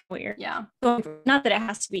answer, which is kind of weird. Yeah. Not that it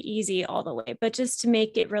has to be easy all the way, but just to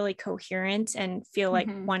make it really coherent and feel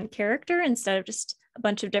like one character instead of just a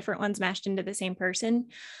bunch of different ones mashed into the same person.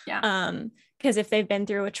 Yeah. Because if they've been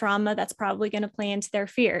through a trauma, that's probably going to play into their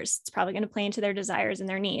fears. It's probably going to play into their desires and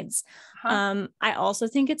their needs. I also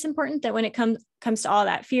think it's important that when it comes to all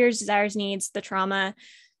that, fears, desires, needs, the trauma,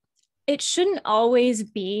 it shouldn't always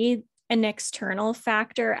be an external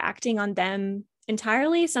factor acting on them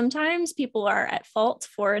entirely. Sometimes people are at fault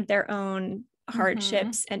for their own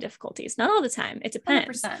hardships and difficulties. Not all the time. It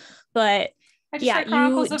depends. 100%. But yeah,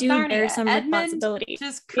 you do bear some Edmund responsibility.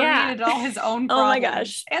 Just created all his own problems. Oh my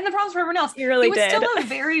gosh. And the problems for everyone else. He really was did. Still a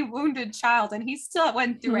very wounded child, and he still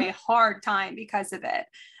went through a hard time because of it.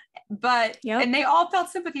 But and they all felt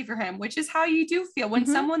sympathy for him, which is how you do feel when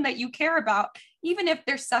someone that you care about, even if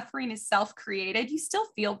their suffering is self-created, you still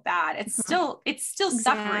feel bad. It's still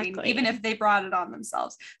suffering, even if they brought it on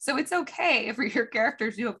themselves. So it's okay for your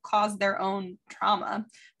characters who have caused their own trauma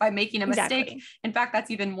by making a mistake. In fact, that's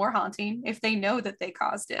even more haunting if they know that they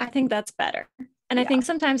caused it. I think that's better. And I think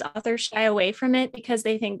sometimes authors shy away from it because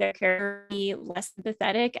they think their character will be less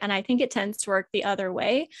sympathetic. And I think it tends to work the other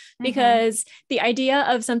way, because the idea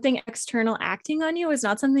of something external acting on you is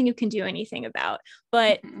not something you can do anything about.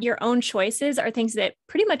 But your own choices are things that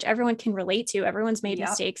pretty much everyone can relate to. Everyone's made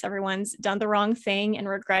mistakes. Everyone's done the wrong thing and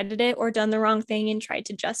regretted it, or done the wrong thing and tried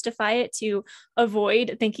to justify it to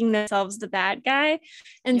avoid thinking themselves the bad guy.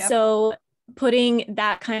 And so putting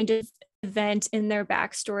that kind of event in their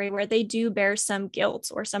backstory where they do bear some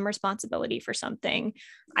guilt or some responsibility for something,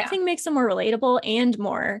 I think makes them more relatable and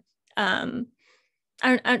more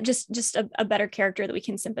just a better character that we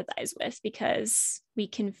can sympathize with, because we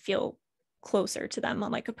can feel closer to them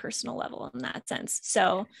on like a personal level in that sense.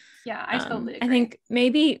 So I totally agree. I think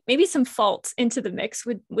maybe some fault into the mix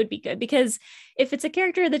would be good, because if it's a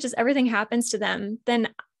character that just everything happens to them, then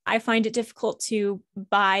I find it difficult to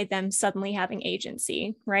buy them suddenly having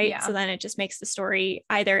agency, right? So then it just makes the story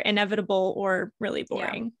either inevitable or really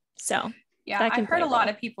boring. So I've heard a lot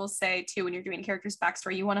of people say too, when you're doing a character's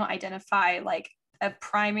backstory, you want to identify like a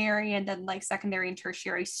primary and then like secondary and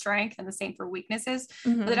tertiary strength, and the same for weaknesses.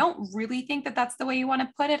 But I don't really think that that's the way you want to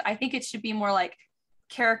put it. I think it should be more like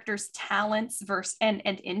characters' talents versus and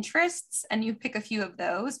interests, and you pick a few of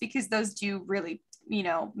those, because those do really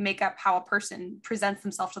make up how a person presents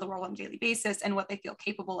themselves to the world on a daily basis and what they feel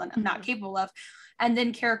capable and not capable of. And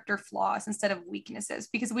then character flaws instead of weaknesses,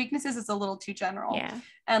 because weaknesses is a little too general.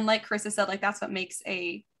 And like Karissa said, like that's what makes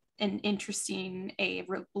an interesting,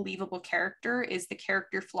 believable character, is the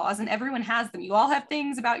character flaws, and everyone has them. You all have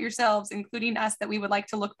things about yourselves, including us, that we would like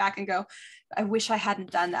to look back and go, I wish I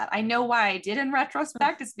hadn't done that. I know why I did in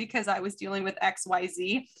retrospect. It's because I was dealing with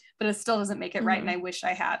XYZ, but it still doesn't make it right. And I wish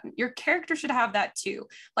I hadn't. Your character should have that too.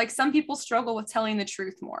 Like some people struggle with telling the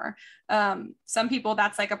truth more. Some people,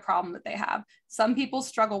 that's like a problem that they have. Some people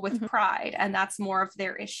struggle with pride, and that's more of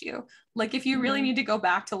their issue. Like if you really need to go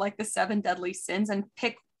back to like the 7 deadly sins and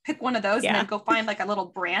pick one of those and then go find like a little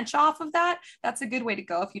branch off of that, that's a good way to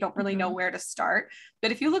go if you don't really know where to start.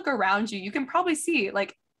 But if you look around you, you can probably see,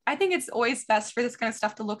 like, I think it's always best for this kind of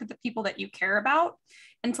stuff to look at the people that you care about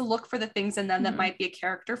and to look for the things in them that might be a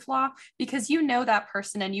character flaw, because you know that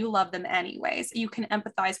person and you love them anyways. You can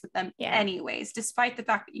empathize with them anyways, despite the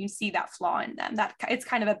fact that you see that flaw in them. That it's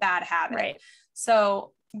kind of a bad habit.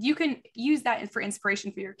 So you can use that for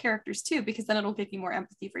inspiration for your characters too, because then it'll give you more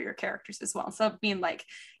empathy for your characters as well. Instead of being like,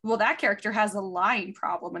 well, that character has a lying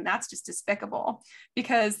problem and that's just despicable,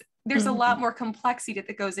 because there's a lot more complexity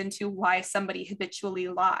that goes into why somebody habitually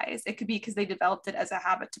lies. It could be because they developed it as a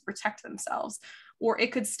habit to protect themselves, or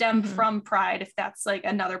it could stem from pride if that's like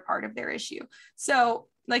another part of their issue. So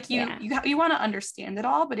like you want to understand it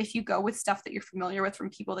all, but if you go with stuff that you're familiar with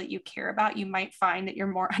from people that you care about, you might find that you're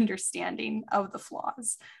more understanding of the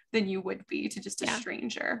flaws than you would be to just a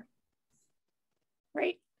stranger.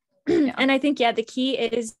 Right. And I think, the key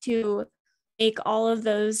is to make all of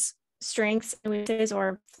those strengths and weaknesses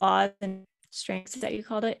or flaws and strengths that you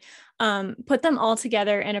called it, put them all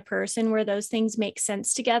together in a person where those things make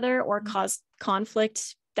sense together or cause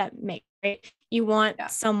conflict that make, right? You want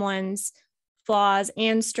someone's flaws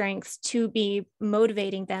and strengths to be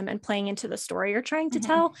motivating them and playing into the story you're trying to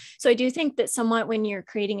tell. So I do think that somewhat when you're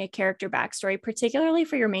creating a character backstory, particularly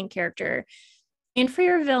for your main character and for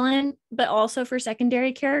your villain, but also for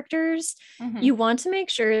secondary characters, you want to make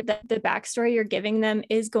sure that the backstory you're giving them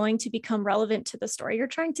is going to become relevant to the story you're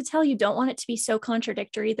trying to tell. You don't want it to be so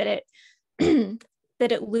contradictory that it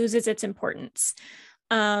that it loses its importance.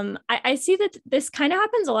 I see that this kind of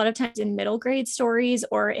happens a lot of times in middle grade stories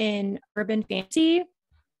or in urban fantasy,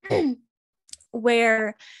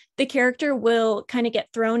 where the character will kind of get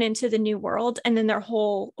thrown into the new world and then their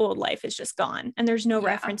whole old life is just gone and there's no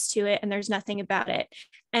reference to it and there's nothing about it.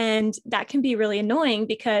 And that can be really annoying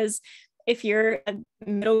because if you're a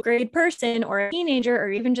middle grade person or a teenager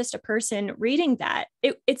or even just a person reading that,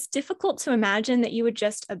 it's difficult to imagine that you would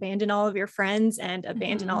just abandon all of your friends and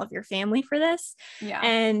abandon all of your family for this.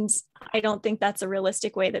 And I don't think that's a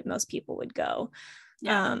realistic way that most people would go.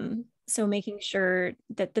 So making sure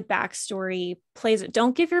that the backstory plays it.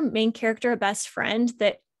 Don't give your main character a best friend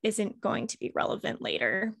that isn't going to be relevant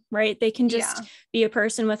later, right? They can just be a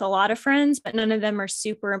person with a lot of friends, but none of them are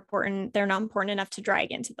super important. They're not important enough to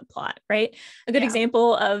drag into the plot, right? A good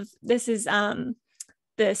example of this is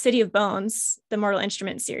the City of Bones, the Mortal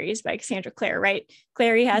Instruments series by Cassandra Clare, right?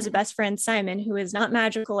 Clary has a best friend, Simon, who is not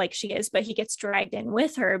magical like she is, but he gets dragged in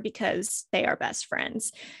with her because they are best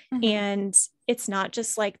friends. And it's not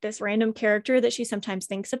just like this random character that she sometimes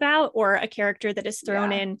thinks about or a character that is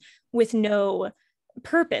thrown in with no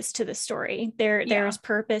purpose to the story. There's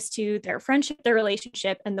purpose to their friendship, their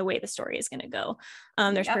relationship, and the way the story is going to go.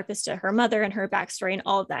 There's purpose to her mother and her backstory and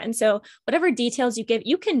all of that. And so whatever details you give,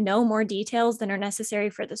 you can know more details than are necessary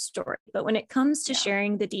for the story. But when it comes to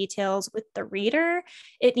sharing the details with the reader,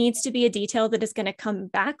 it needs to be a detail that is going to come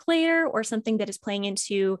back later or something that is playing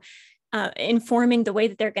into informing the way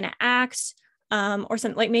that they're going to act, or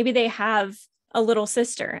something like maybe they have a little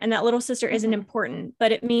sister and that little sister isn't important,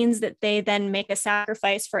 but it means that they then make a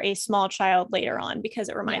sacrifice for a small child later on because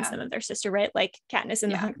it reminds them of their sister, right? Like Katniss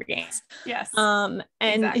in the Hunger Games. And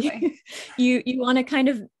exactly. you want to kind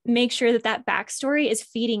of make sure that that backstory is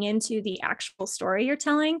feeding into the actual story you're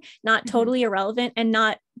telling, not totally irrelevant and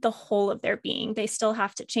not the whole of their being. They still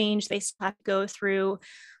have to change. They still have to go through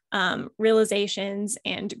realizations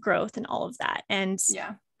and growth and all of that. And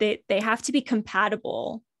they have to be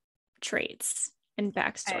compatible traits and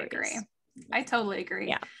backstories. I agree. I totally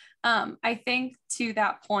agree. I think to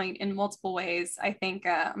that point in multiple ways, I think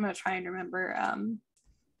I'm going to try and remember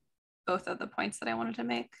both of the points that I wanted to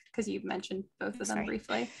make because you've mentioned both of them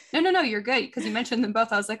briefly. No, you're good because you mentioned them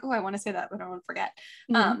both. I was like, oh, I want to say that, but I don't want to forget.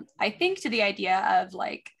 I think to the idea of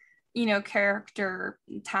like, you know, character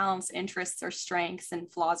talents, interests, or strengths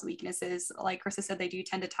and flaws, weaknesses, like Karissa said, they do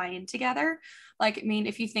tend to tie in together. Like, I mean,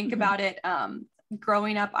 if you think about it,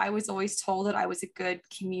 growing up, I was always told that I was a good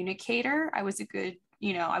communicator. I was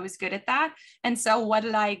good at that. And so what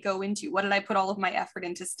did I go into? What did I put all of my effort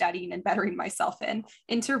into studying and bettering myself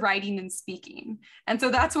into writing and speaking? And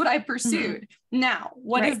so that's what I pursued. Now,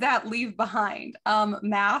 what does that leave behind?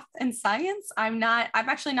 Math and science. I'm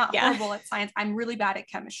actually not horrible at science. I'm really bad at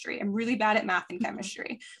chemistry. I'm really bad at math and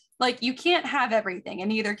chemistry. Like you can't have everything and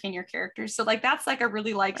neither can your characters. So like, that's like a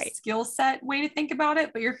really like skill set way to think about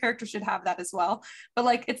it, but your character should have that as well. But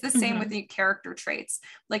like, it's the same with the character traits.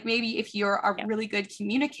 Like maybe if you're a really good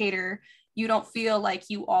communicator, you don't feel like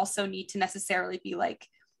you also need to necessarily be like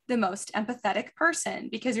the most empathetic person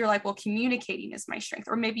because you're like, well, communicating is my strength.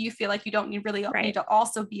 Or maybe you feel like you don't need to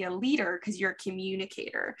also be a leader because you're a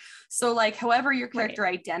communicator. So like, however your character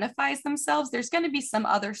identifies themselves, there's going to be some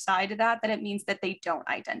other side to that it means that they don't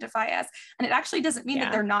identify as. And it actually doesn't mean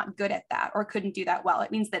that they're not good at that or couldn't do that well.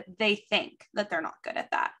 It means that they think that they're not good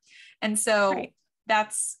at that. And so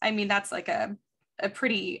that's like a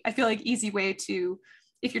pretty, I feel like easy way to,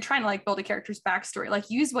 if you're trying to like build a character's backstory,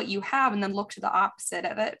 like use what you have and then look to the opposite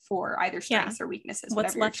of it for either strengths or weaknesses.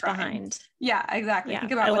 What's left behind. Yeah, exactly.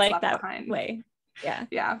 Think about what's left behind. Way.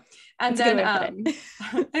 Yeah. And then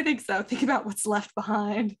I think so. Think about what's left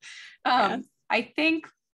behind. I think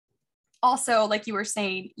also, like you were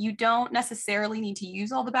saying, you don't necessarily need to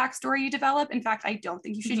use all the backstory you develop. In fact, I don't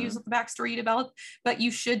think you should use the backstory you develop, but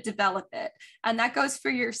you should develop it. And that goes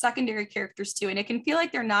for your secondary characters too. And it can feel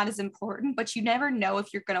like they're not as important, but you never know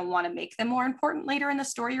if you're going to want to make them more important later in the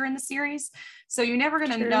story or in the series. So you're never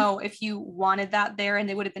going to know if you wanted that there, and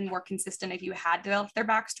they would have been more consistent if you had developed their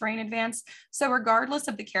backstory in advance. So regardless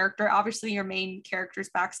of the character, obviously your main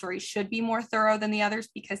character's backstory should be more thorough than the others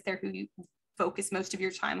because they're who you focus most of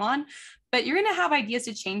your time on, but you're going to have ideas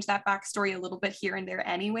to change that backstory a little bit here and there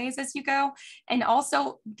anyways as you go. And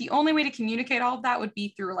also the only way to communicate all of that would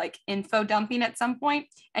be through like info dumping at some point,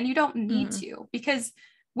 and you don't need to, because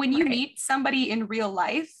when you meet somebody in real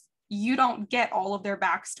life, you don't get all of their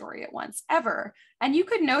backstory at once ever. And you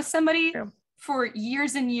could know somebody for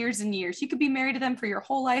years and years and years. You could be married to them for your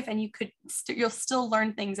whole life, and you'll still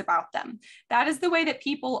learn things about them. That is the way that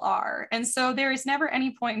people are. And so there is never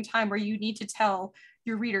any point in time where you need to tell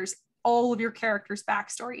your readers all of your character's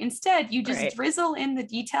backstory. Instead, you just drizzle in the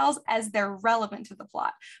details as they're relevant to the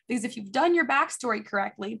plot. Because if you've done your backstory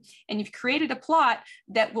correctly and you've created a plot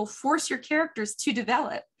that will force your characters to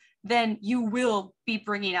develop, then you will be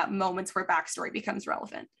bringing up moments where backstory becomes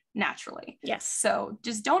relevant naturally. Yes. So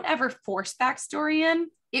just don't ever force backstory in.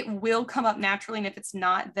 It will come up naturally. And if it's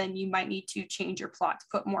not, then you might need to change your plot to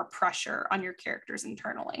put more pressure on your characters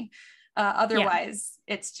internally. Otherwise,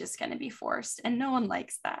 it's just going to be forced, and no one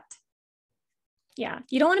likes that. Yeah.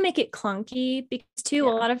 You don't want to make it clunky, because too,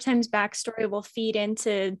 a lot of times backstory will feed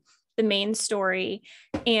into the main story,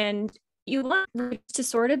 and you want to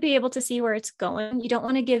sort of be able to see where it's going. You don't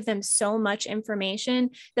want to give them so much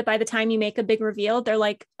information that by the time you make a big reveal, they're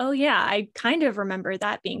like, oh yeah, I kind of remember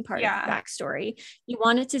that being part of the backstory. You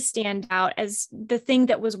want it to stand out as the thing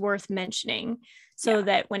that was worth mentioning, so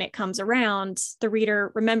that when it comes around, the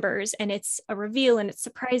reader remembers, and it's a reveal and it's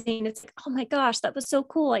surprising. It's like, oh my gosh, that was so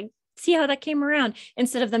cool. I see how that came around,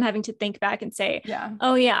 instead of them having to think back and say,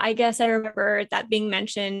 oh yeah, I guess I remember that being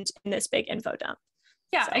mentioned in this big info dump.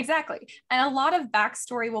 Yeah, exactly. And a lot of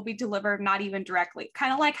backstory will be delivered not even directly,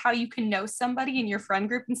 kind of like how you can know somebody in your friend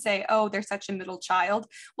group and say, oh, they're such a middle child,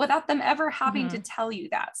 without them ever having to tell you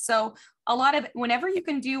that. So a lot of, whenever you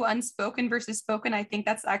can do unspoken versus spoken, I think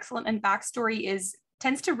that's excellent. And backstory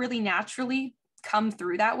tends to really naturally come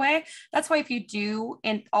through that way. That's why if you do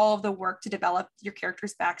in all of the work to develop your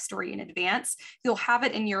character's backstory in advance, you'll have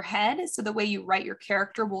it in your head. So the way you write your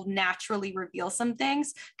character will naturally reveal some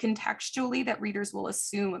things contextually that readers will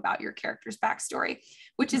assume about your character's backstory,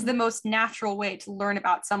 which is the most natural way to learn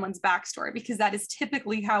about someone's backstory, because that is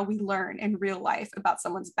typically how we learn in real life about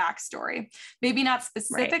someone's backstory. Maybe not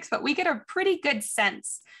specifics, but we get a pretty good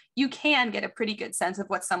sense. You can get a pretty good sense of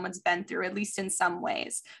what someone's been through, at least in some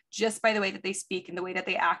ways, just by the way that they speak and the way that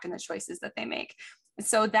they act and the choices that they make.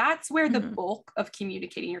 So that's where the bulk of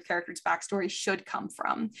communicating your character's backstory should come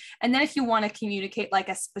from. And then if you want to communicate like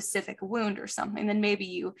a specific wound or something, then maybe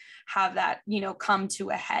you have that, come to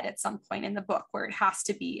a head at some point in the book where it has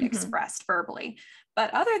to be expressed verbally.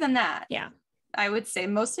 But other than that, I would say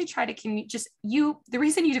mostly try to communicate the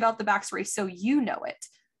reason you develop the backstory, so you know it.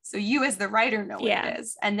 So you as the writer know what it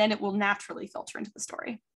is, and then it will naturally filter into the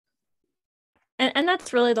story. And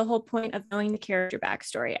that's really the whole point of knowing the character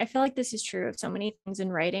backstory. I feel like this is true of so many things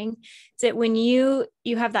in writing, is that when you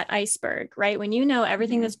have that iceberg, right? When you know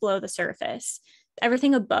everything that's below the surface,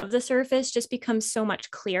 everything above the surface just becomes so much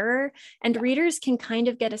clearer, and readers can kind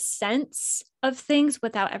of get a sense of things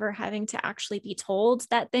without ever having to actually be told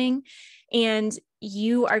that thing. And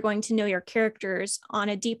you are going to know your characters on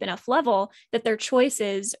a deep enough level that their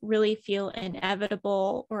choices really feel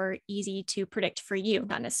inevitable or easy to predict for you,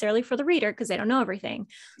 not necessarily for the reader because they don't know everything,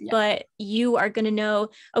 but you are going to know,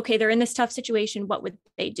 okay, they're in this tough situation. What would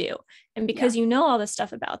they do? And because you know all this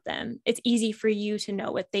stuff about them, it's easy for you to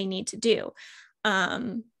know what they need to do.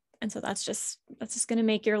 And so that's just going to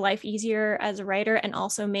make your life easier as a writer, and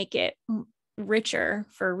also make it richer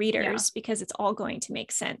for readers because it's all going to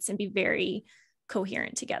make sense and be very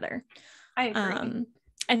coherent together. I agree.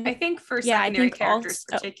 I think for secondary characters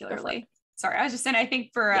particularly, sorry, I was just saying, I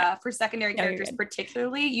think for secondary characters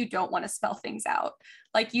particularly, you don't want to spell things out.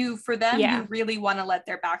 Like for them, you really want to let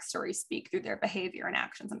their backstory speak through their behavior and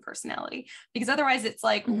actions and personality, because otherwise it's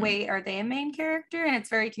like, wait, are they a main character? And it's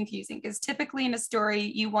very confusing, because typically in a story,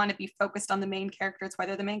 you want to be focused on the main character. It's why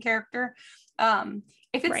they're the main character.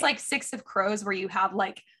 If it's like Six of Crows, where you have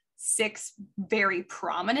like 6 very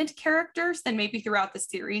prominent characters, then maybe throughout the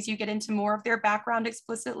series you get into more of their background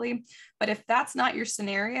explicitly. But if that's not your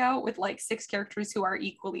scenario, with like 6 characters who are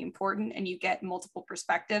equally important and you get multiple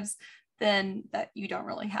perspectives, then that you don't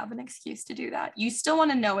really have an excuse to do that. You still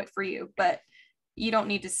want to know it for you, but you don't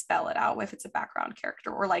need to spell it out if it's a background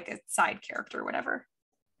character or like a side character or whatever.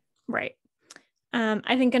 Right.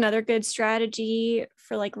 I think another good strategy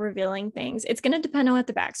for like revealing things, it's going to depend on what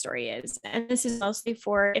the backstory is. And this is mostly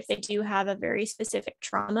for if they do have a very specific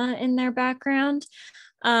trauma in their background.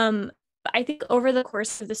 But I think over the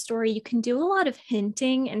course of the story, you can do a lot of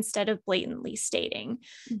hinting instead of blatantly stating.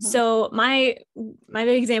 So my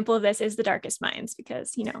big example of this is The Darkest Minds,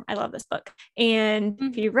 because, I love this book. And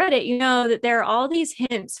if you read it, you know that there are all these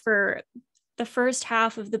hints for the first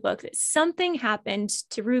half of the book that something happened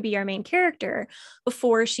to Ruby, our main character,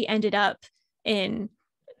 before she ended up in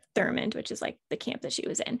Thurmond, which is like the camp that she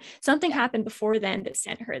was in. Something happened before then that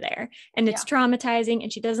sent her there, and it's traumatizing,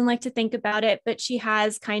 and she doesn't like to think about it, but she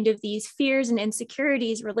has kind of these fears and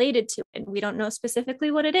insecurities related to it, and we don't know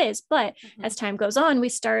specifically what it is, but as time goes on, we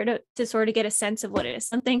start to sort of get a sense of what it is.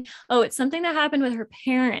 It's something that happened with her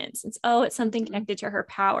parents. It's something connected to her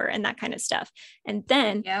power and that kind of stuff. And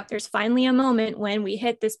then there's finally a moment when we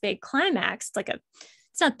hit this big climax,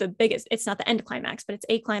 it's not the biggest, it's not the end climax, but it's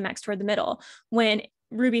a climax toward the middle, when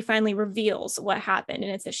Ruby finally reveals what happened,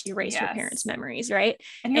 and it's that she erased her parents' memories, right?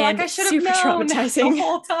 And you're like, I should have known traumatizing the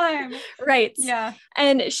whole time. Right. Yeah.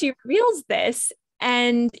 And she reveals this,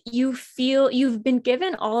 and you feel you've been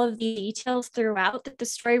given all of the details throughout that the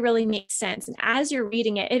story really makes sense. And as you're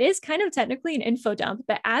reading it, it is kind of technically an info dump,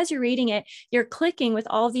 but as you're reading it, you're clicking with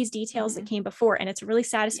all of these details that came before. And it's a really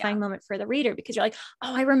satisfying moment for the reader, because you're like,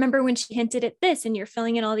 oh, I remember when she hinted at this, and you're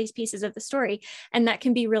filling in all these pieces of the story. And that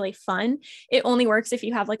can be really fun. It only works if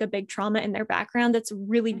you have like a big trauma in their background that's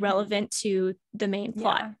really relevant to the main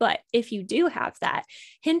plot. But if you do have that,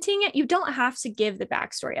 hinting it, you don't have to give the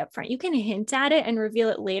backstory up front. You can hint at it and reveal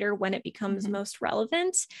it later when it becomes most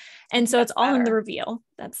relevant. And so it's all in the reveal.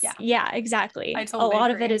 Exactly. I totally a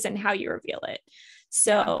lot agree. of it is in how you reveal it.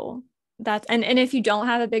 So that's, and if you don't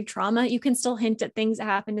have a big trauma, you can still hint at things that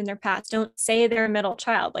happened in their past. Don't say they're a middle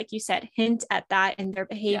child. Like you said, hint at that and their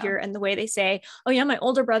behavior and the way they say, oh yeah, my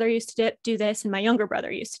older brother used to do this, and my younger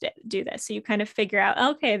brother used to do this. So you kind of figure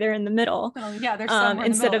out, okay, they're in the middle. Well, they're somewhere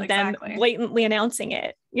instead in the middle, of them blatantly announcing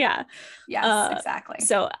it. Yes, exactly.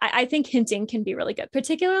 So I think hinting can be really good,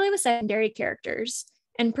 particularly with secondary characters,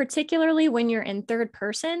 and particularly when you're in third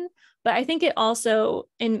person. But I think it also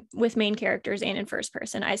with main characters and in first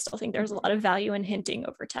person, I still think there's a lot of value in hinting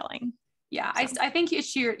over telling. Yeah, so. I think you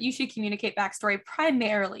should communicate backstory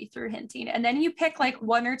primarily through hinting, and then you pick like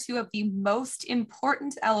one or two of the most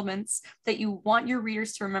important elements that you want your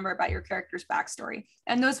readers to remember about your character's backstory,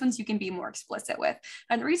 and those ones you can be more explicit with.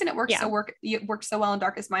 And the reason it works so well in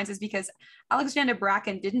Darkest Minds is because Alexandra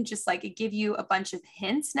Bracken didn't just like give you a bunch of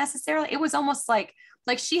hints necessarily. It was almost like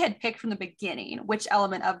she had picked from the beginning which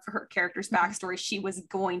element of her character's backstory she was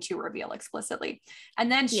going to reveal explicitly.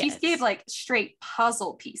 And then she gave like straight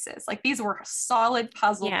puzzle pieces. Like these were solid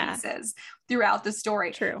puzzle pieces throughout the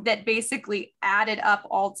story that basically added up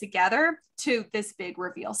all together to this big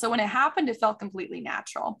reveal. So when it happened, it felt completely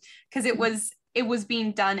natural, because it was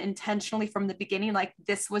being done intentionally from the beginning. Like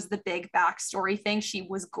this was the big backstory thing she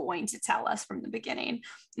was going to tell us from the beginning.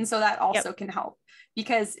 And so that also can help,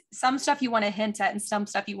 because some stuff you want to hint at and some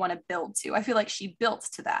stuff you want to build to. I feel like she built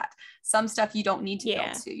to that. Some stuff you don't need to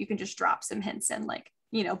build to. You can just drop some hints in, like,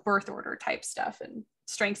 birth order type stuff and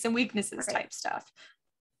strengths and weaknesses type stuff.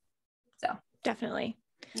 So definitely.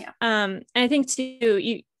 Yeah. And I think too,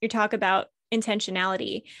 you talk about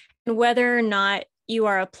intentionality and whether or not you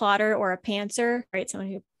are a plotter or a pantser, right? Someone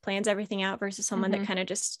who plans everything out versus someone that kind of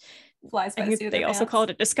just flies by the seat of they their also pants. call it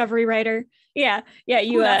a discovery writer. Yeah.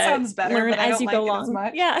 You that sounds better, learn but I as don't you like go it along. as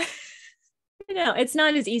much. Yeah. No, it's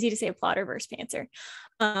not as easy to say a plotter versus pantser.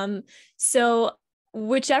 So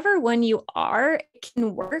whichever one you are, it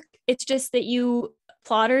can work. It's just that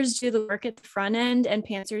plotters do the work at the front end and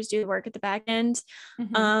pantsers do the work at the back end.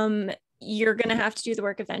 You're going to have to do the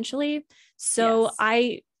work eventually. So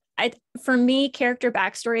for me, character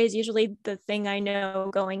backstory is usually the thing I know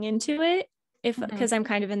going into it. Because I'm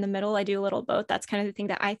kind of in the middle, I do a little both. That's kind of the thing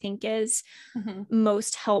that I think is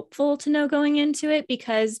most helpful to know going into it,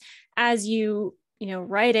 because as you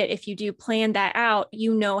write it, if you do plan that out,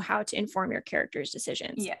 you know how to inform your character's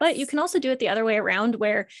decisions. But you can also do it the other way around,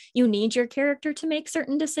 where you need your character to make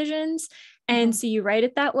certain decisions. And so you write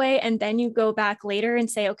it that way, and then you go back later and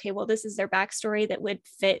say, okay, well, this is their backstory that would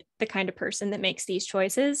fit the kind of person that makes these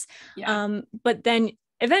choices. But then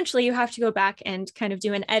eventually you have to go back and kind of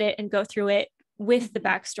do an edit and go through it with the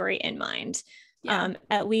backstory in mind.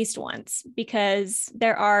 At least once, because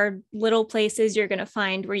there are little places you're going to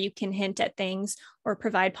find where you can hint at things or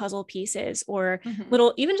provide puzzle pieces or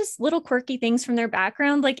even just little quirky things from their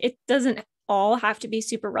background. Like it doesn't all have to be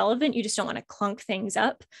super relevant. You just don't want to clunk things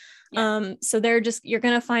up. So you're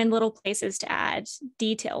going to find little places to add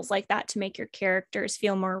details like that to make your characters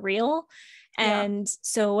feel more real. And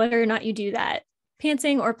so whether or not you do that,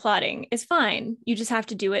 pantsing or plotting is fine. You just have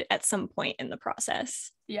to do it at some point in the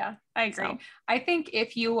process. Yeah, I agree. So. I think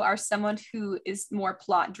if you are someone who is more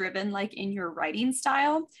plot driven, like in your writing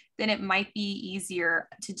style, then it might be easier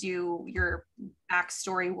to do your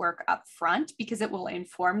backstory work up front because it will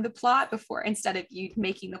inform the plot before, instead of you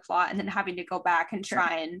making the plot and then having to go back and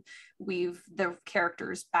try and weave the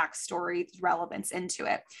character's backstory relevance into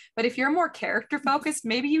it. But if you're more character focused,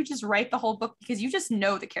 maybe you just write the whole book because you just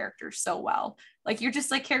know the characters so well. Like you're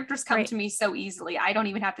just like, characters come to me so easily. I don't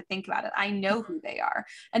even have to think about it. I know who they are.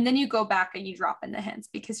 And then you go back and you drop in the hints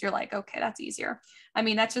because you're like, okay, that's easier. I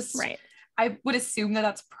mean, that's just, I would assume that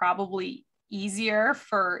that's probably easier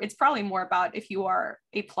it's probably more about if you are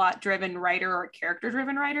a plot driven writer or a character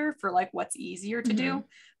driven writer for like what's easier to do,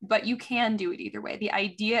 but you can do it either way. The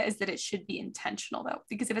idea is that it should be intentional though,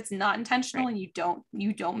 because if it's not intentional and you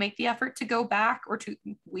don't make the effort to go back or to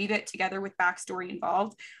weave it together with backstory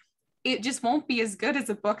involved, it just won't be as good as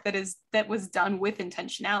a book that was done with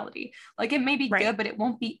intentionality. Like it may be good, but it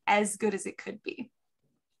won't be as good as it could be.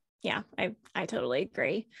 Yeah, I totally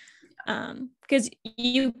agree. Because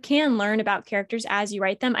you can learn about characters as you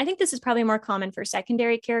write them. I think this is probably more common for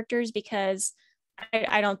secondary characters because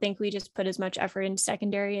I don't think we just put as much effort into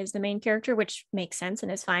secondary as the main character, which makes sense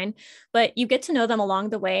and is fine. But you get to know them along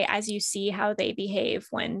the way as you see how they behave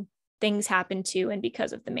when things happen to and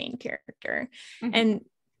because of the main character. And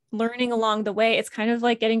learning along the way, it's kind of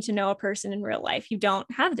like getting to know a person in real life. You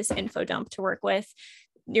don't have this info dump to work with.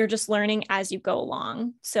 You're just learning as you go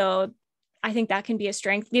along. So I think that can be a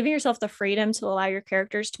strength, giving yourself the freedom to allow your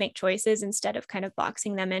characters to make choices instead of kind of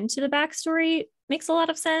boxing them into the backstory makes a lot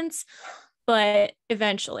of sense. But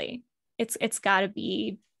eventually it's got to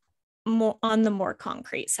be more on the more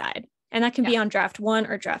concrete side. And that can be on draft 1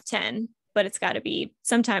 or draft 10, but it's got to be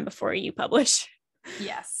sometime before you publish.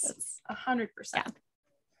 Yes, 100%. Yeah.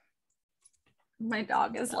 My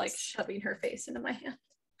dog is like shoving her face into my hand.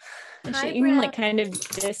 You can like kind of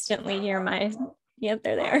distantly hear my, yep,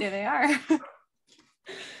 they're there. Yeah, they are.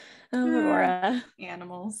 Oh, Aurora.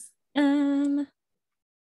 Animals. Oh,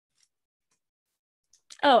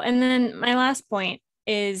 and then my last point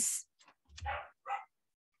is,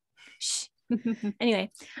 anyway,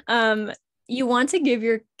 you want to give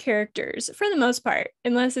your characters, for the most part,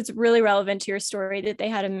 unless it's really relevant to your story that they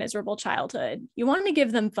had a miserable childhood, you want to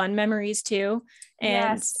give them fun memories too,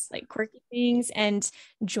 and like quirky things and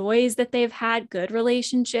joys that they've had, good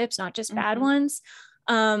relationships, not just bad ones.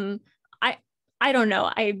 I don't know,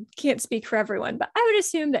 I can't speak for everyone, but I would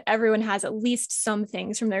assume that everyone has at least some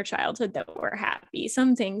things from their childhood that were happy,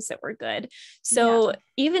 some things that were good. So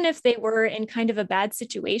even if they were in kind of a bad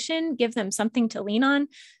situation, give them something to lean on,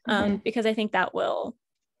 because I think that will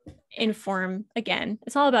inform, again,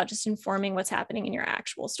 it's all about just informing what's happening in your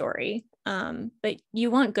actual story. But you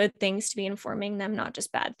want good things to be informing them, not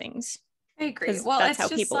just bad things. I agree. Well, that's how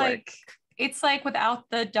people work. It's like without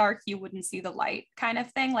the dark, you wouldn't see the light kind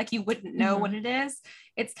of thing. Like you wouldn't know what it is.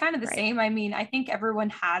 It's kind of the same. I mean, I think everyone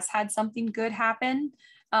has had something good happen,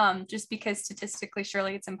 just because statistically,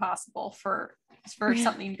 surely it's impossible for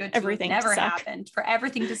something good to have never happened, for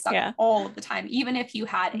everything to suck all of the time, even if you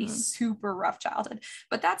had a super rough childhood.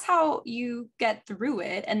 But that's how you get through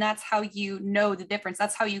it. And that's how you know the difference.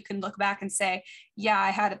 That's how you can look back and say, yeah, I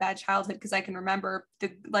had a bad childhood because I can remember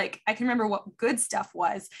what good stuff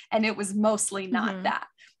was. And it was mostly not that.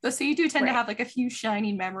 So you do tend to have like a few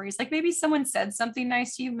shining memories. Like maybe someone said something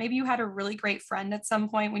nice to you. Maybe you had a really great friend at some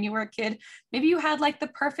point when you were a kid. Maybe you had like the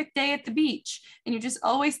perfect day at the beach and you just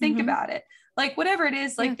always think about it. Like whatever it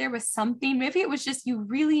is, like there was something, maybe it was just you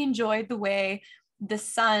really enjoyed the way the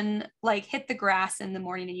sun like hit the grass in the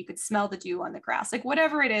morning and you could smell the dew on the grass. Like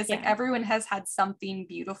whatever it is, like everyone has had something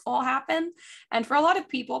beautiful happen. And for a lot of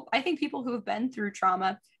people, I think people who have been through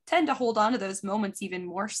trauma tend to hold on to those moments even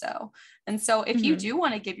more so. And so if you do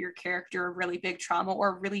want to give your character a really big trauma or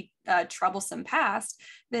a really troublesome past,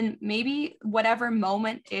 then maybe whatever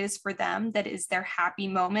moment is for them that is their happy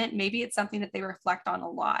moment, maybe it's something that they reflect on a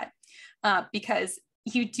lot, because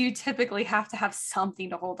you do typically have to have something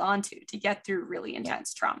to hold on to get through really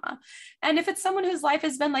intense trauma. And if it's someone whose life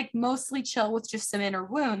has been like mostly chill with just some inner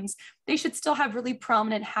wounds, they should still have really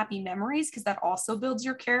prominent happy memories, because that also builds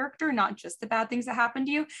your character, not just the bad things that happen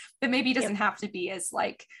to you. But maybe it doesn't have to be as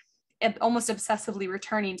like almost obsessively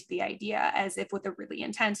returning to the idea as if with a really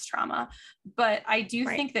intense trauma. But I do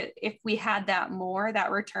think that if we had that more, that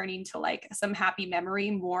returning to like some happy memory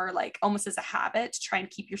more like almost as a habit to try and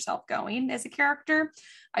keep yourself going as a character,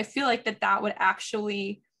 I feel like that would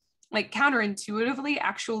actually like counterintuitively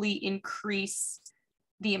actually increase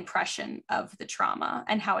the impression of the trauma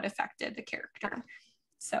and how it affected the character.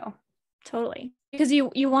 So totally. because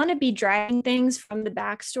you want to be dragging things from the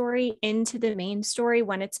backstory into the main story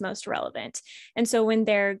when it's most relevant. And so when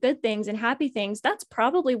they're good things and happy things, that's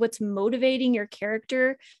probably what's motivating your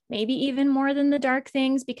character, maybe even more than the dark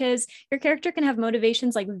things, because your character can have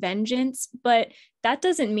motivations like vengeance, but that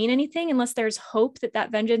doesn't mean anything unless there's hope that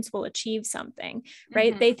that vengeance will achieve something,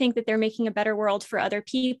 right? They think that they're making a better world for other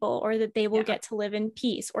people, or that they will get to live in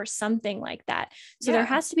peace or something like that. So there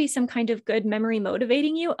has to be some kind of good memory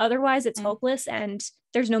motivating you. Otherwise it's hopeless and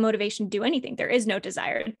there's no motivation to do anything. There is no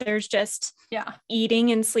desire. There's just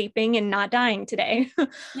eating and sleeping and not dying today.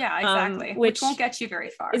 Yeah, exactly. Which won't get you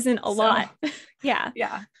very far. Isn't a lot. Yeah.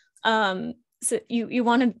 So you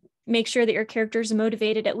want to make sure that your characters are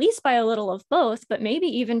motivated at least by a little of both, but maybe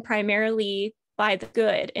even primarily by the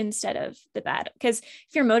good instead of the bad. Because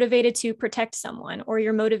if you're motivated to protect someone, or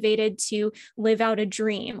you're motivated to live out a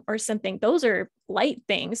dream or something, those are light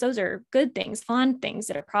things. Those are good things, fun things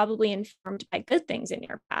that are probably informed by good things in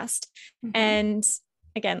your past. And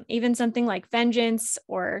again, even something like vengeance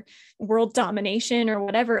or world domination or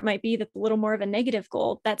whatever it might be, that's a little more of a negative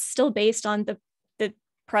goal, that's still based on the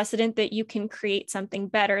precedent that you can create something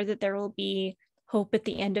better, that there will be hope at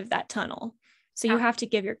the end of that tunnel. So you have to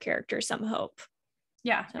give your character some hope.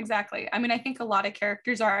 Yeah, exactly. I mean, I think a lot of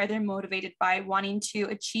characters are either motivated by wanting to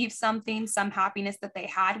achieve something, some happiness that they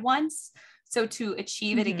had once, so to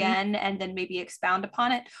achieve it again and then maybe expound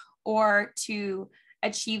upon it, or to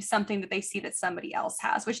achieve something that they see that somebody else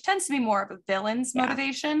has, which tends to be more of a villain's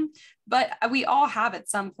motivation. But we all have at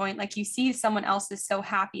some point, like you see someone else is so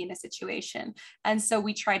happy in a situation. And so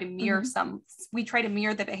we try to mirror we try to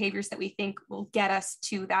mirror the behaviors that we think will get us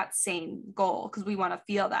to that same goal, because we want to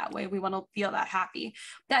feel that way. We want to feel that happy.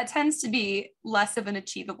 That tends to be less of an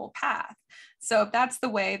achievable path. So if that's the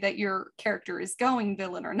way that your character is going,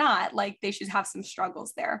 villain or not, like they should have some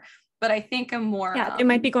struggles there. But I think a more, they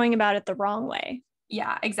might be going about it the wrong way.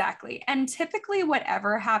 Yeah, exactly. And typically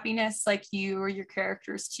whatever happiness like you or your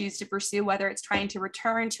characters choose to pursue, whether it's trying to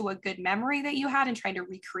return to a good memory that you had and trying to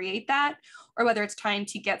recreate that, or whether it's trying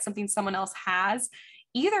to get something someone else has,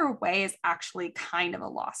 either way is actually kind of a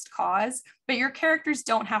lost cause. But your characters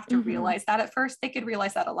don't have to realize that at first. They could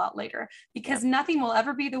realize that a lot later, because nothing will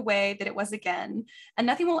ever be the way that it was again, and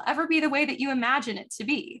nothing will ever be the way that you imagine it to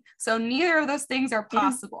be. So neither of those things are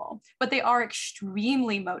possible, but they are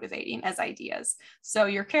extremely motivating as ideas. So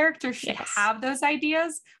your characters should have those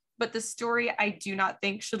ideas, but the story, I do not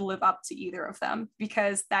think, should live up to either of them,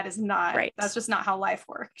 because that is not, that's just not how life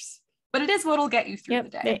works. But it is what'll get you through the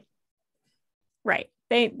day.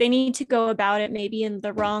 They need to go about it maybe in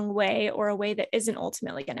the wrong way, or a way that isn't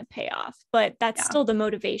ultimately going to pay off, but that's still the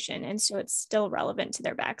motivation. And so it's still relevant to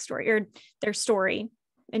their backstory, or their story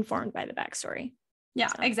informed by the backstory.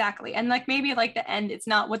 Yeah, exactly. And like maybe like the end, it's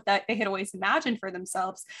not what that they had always imagined for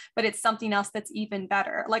themselves, but it's something else that's even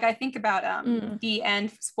better. Like I think about the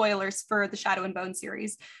end, spoilers for the Shadow and Bone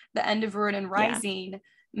series, the end of Ruin and Rising.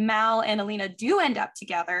 Mal and Alina do end up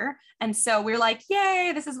together. And so we're like,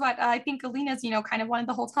 yay, this is what I think Alina's, kind of wanted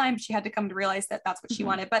the whole time. She had to come to realize that that's what she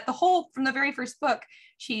wanted. But from the very first book,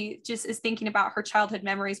 she just is thinking about her childhood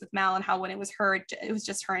memories with Mal, and how when it was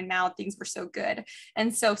just her and Mal, things were so good.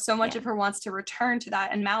 And so much of her wants to return to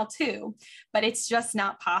that, and Mal too, but it's just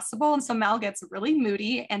not possible. And so Mal gets really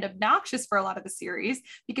moody and obnoxious for a lot of the series,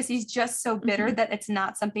 because he's just so bitter that it's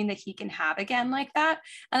not something that he can have again like that.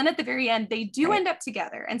 And then at the very end, they do end up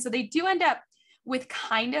together. And so they do end up with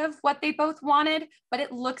kind of what they both wanted, but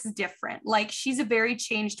it looks different. Like she's a very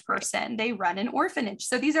changed person. They run an orphanage.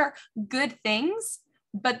 So these are good things,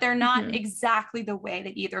 but they're not exactly the way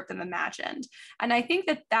that either of them imagined. And I think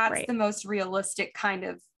that that's the most realistic kind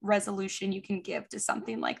of resolution you can give to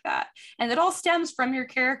something like that. And it all stems from your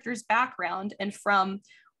character's background and from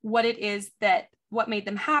what it is what made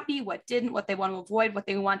them happy, what didn't, what they want to avoid, what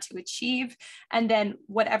they want to achieve, and then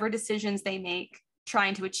whatever decisions they make,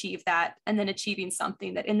 trying to achieve that, and then achieving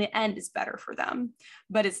something that in the end is better for them,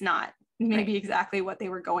 but it's not maybe exactly what they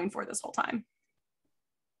were going for this whole time.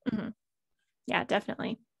 Yeah,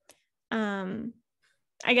 definitely.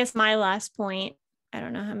 I guess my last point, I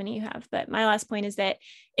don't know how many you have, but my last point is that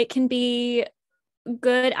it can be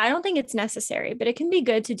good. I don't think it's necessary, but it can be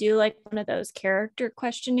good to do like one of those character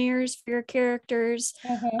questionnaires for your characters,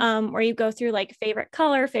 where you go through like favorite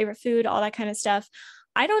color, favorite food, all that kind of stuff.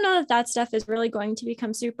 I don't know if that stuff is really going to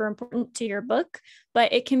become super important to your book,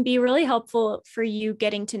 but it can be really helpful for you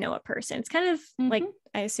getting to know a person. It's kind of like,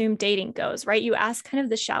 I assume dating goes, right? You ask kind of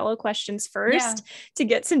the shallow questions first to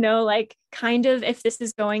get to know like kind of if this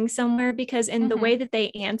is going somewhere, because in the way that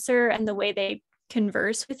they answer and the way they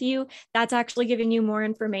converse with you, that's actually giving you more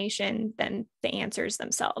information than the answers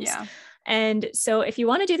themselves. And so if you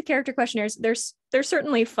want to do the character questionnaires, they're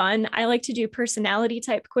certainly fun. I like to do personality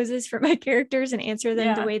type quizzes for my characters and answer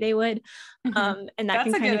them the way they would. And that That's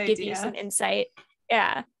can kind of give idea. you some insight.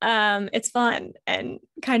 Yeah. It's fun and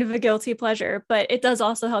kind of a guilty pleasure, but it does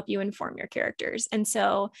also help you inform your characters. And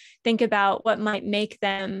so think about what might make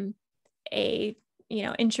them a, you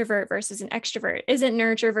know, introvert versus an extrovert. Is it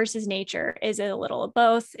nurture versus nature? Is it a little of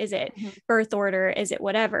both? Is it birth order? Is it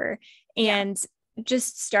whatever? And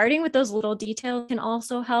just starting with those little details can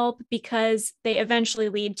also help because they eventually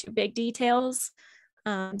lead to big details.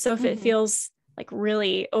 So if it feels like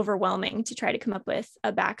really overwhelming to try to come up with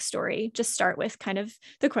a backstory, just start with kind of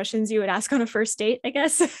the questions you would ask on a first date, I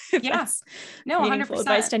guess. Yes. No, 100%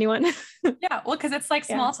 advice to anyone. Yeah. Well, cause it's like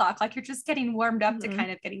small talk, like you're just getting warmed up to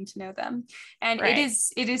kind of getting to know them. And it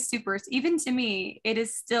is super, even to me, it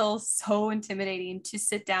is still so intimidating to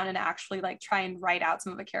sit down and actually like try and write out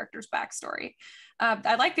some of a character's backstory.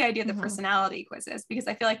 I like the idea of the personality quizzes because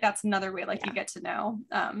I feel like that's another way, like you get to know,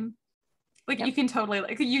 like you can totally,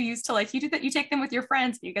 like you used to, like you do that, you take them with your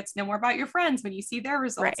friends and you get to know more about your friends when you see their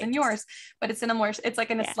results and yours, but it's in a more, it's like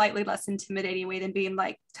in a slightly less intimidating way than being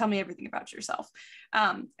like, tell me everything about yourself.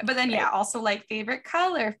 But then also like favorite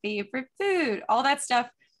color, favorite food, all that stuff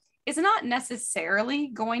is not necessarily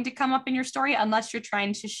going to come up in your story unless you're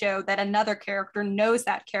trying to show that another character knows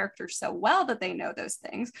that character so well that they know those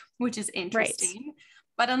things, which is interesting.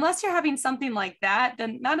 But unless you're having something like that,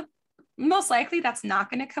 then most likely that's not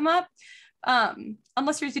going to come up.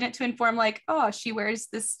 Unless you're using it to inform like, oh, she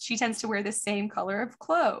tends to wear the same color of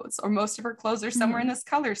clothes, or most of her clothes are somewhere in this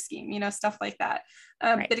color scheme, you know, stuff like that.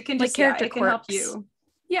 But it can just, like it can help you.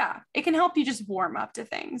 Yeah. It can help you just warm up to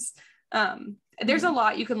things. There's a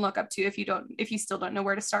lot you can look up to if you still don't know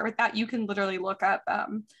where to start with that. You can literally look up,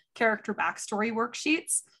 character backstory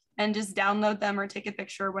worksheets and just download them or take a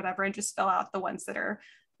picture or whatever, and just fill out the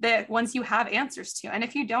ones you have answers to. And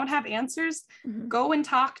if you don't have answers, go and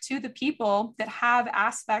talk to the people that have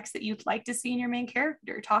aspects that you'd like to see in your main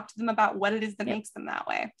character. Talk to them about what it is that makes them that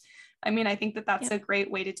way. I mean, I think that that's a great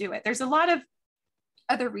way to do it. There's a lot of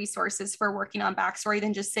other resources for working on backstory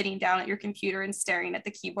than just sitting down at your computer and staring at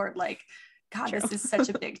the keyboard like, God, this is such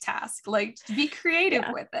a big task. Like, be creative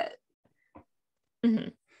with it.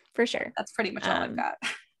 For sure. That's pretty much all I've got.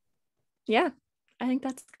 Yeah, I think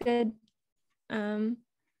that's good.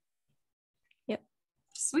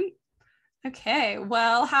 Sweet. Okay.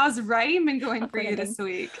 Well, how's writing been going for you this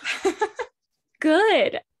week?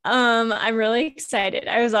 Good. I'm really excited.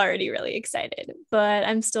 I was already really excited, but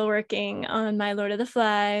I'm still working on my Lord of the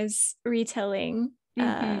Flies retelling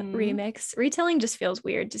remix. Retelling just feels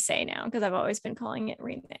weird to say now because I've always been calling it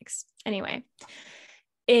remix. Anyway,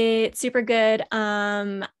 it's super good.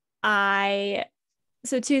 So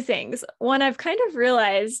two things. One, I've kind of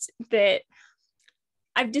realized that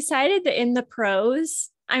I've decided that in the prose,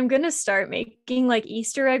 I'm going to start making like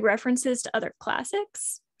Easter egg references to other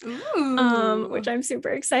classics, which I'm super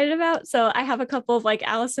excited about. So I have a couple of like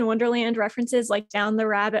Alice in Wonderland references, like Down the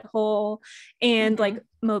Rabbit Hole and like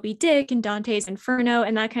Moby Dick and Dante's Inferno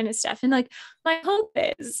and that kind of stuff. And like, my hope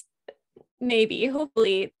is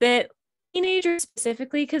hopefully that teenagers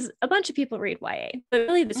specifically, because a bunch of people read YA, but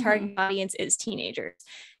really the target audience is teenagers.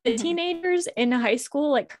 The teenagers in high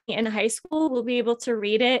school, will be able to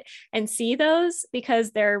read it and see those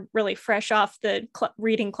because they're really fresh off the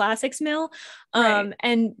reading classics mill,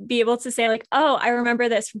 and be able to say like, oh, I remember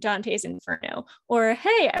this from Dante's Inferno, or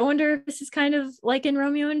hey, I wonder if this is kind of like in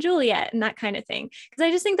Romeo and Juliet and that kind of thing. Because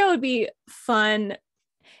I just think that would be fun.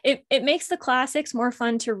 It makes the classics more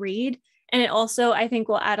fun to read. And it also, I think,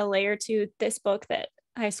 will add a layer to this book that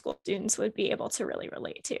high school students would be able to really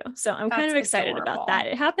relate to. So I'm kind of excited about that.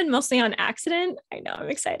 It happened mostly on accident. I know, I'm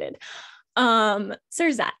excited. So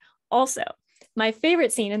there's that. Also, my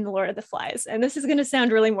favorite scene in The Lord of the Flies, and this is going to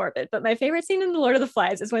sound really morbid, but my favorite scene in The Lord of the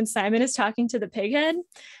Flies is when Simon is talking to the pighead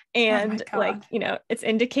and it's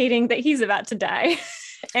indicating that he's about to die.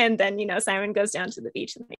 And then, Simon goes down to the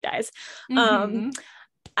beach and he dies.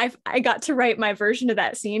 I got to write my version of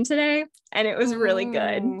that scene today and it was really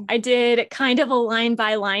good. I did kind of a line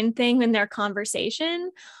by line thing in their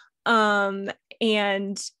conversation. And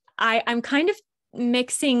I'm kind of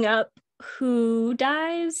mixing up who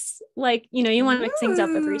dies. Like, you want to mix things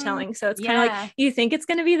up with retelling. So it's kind of like, you think it's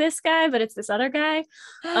going to be this guy, but it's this other guy.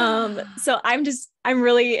 So I'm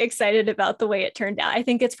really excited about the way it turned out. I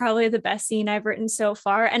think it's probably the best scene I've written so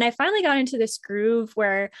far. And I finally got into this groove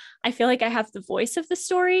where I feel like I have the voice of the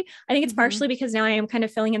story. I think it's partially because now I am kind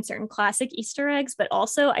of filling in certain classic Easter eggs, but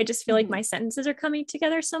also I just feel like my sentences are coming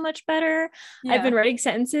together so much better. I've been writing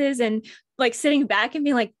sentences and like sitting back and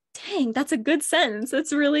being like, dang, that's a good sentence.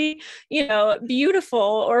 That's really, beautiful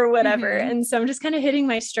or whatever. Mm-hmm. And so I'm just kind of hitting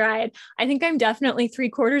my stride. I think I'm definitely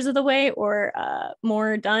 3/4 of the way or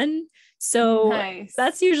more done. So nice.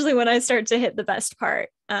 That's usually when I start to hit the best part.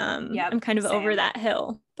 Yep, I'm kind of same. over that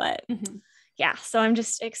hill, but yeah, so I'm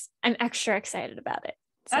just, I'm extra excited about it.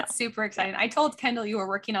 That's super exciting. Yeah. I told Kendall you were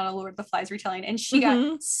working on a Lord of the Flies retelling, and she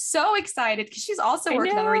got so excited because she's also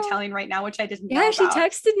working on a retelling right now, which I didn't know about. She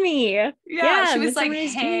texted me. Yeah, she was like,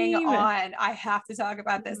 hang on, I have to talk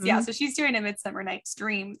about this. Yeah, so she's doing a Midsummer Night's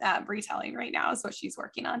Dream retelling right now is what she's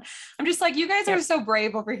working on. I'm just like, you guys are so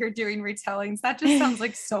brave over here doing retellings. That just sounds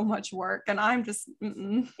like so much work, and I'm just,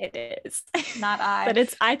 It is. Not I.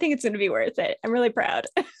 But I think it's going to be worth it. I'm really proud.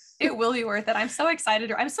 It will be worth it. I'm so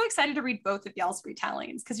excited. I'm so excited to read both of y'all's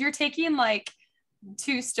retellings because you're taking like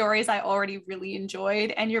 2 stories I already really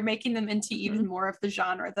enjoyed and you're making them into even more of the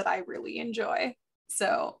genre that I really enjoy.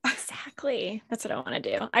 So exactly. That's what I want to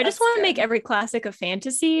do. I just want to make every classic a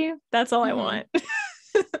fantasy. That's all I want.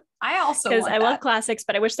 I also because I love classics,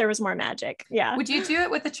 but I wish there was more magic. Yeah. Would you do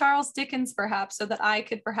it with the Charles Dickens perhaps so that I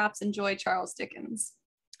could perhaps enjoy Charles Dickens?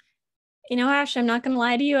 Ash, I'm not going to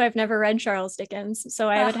lie to you. I've never read Charles Dickens, so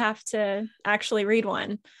I would have to actually read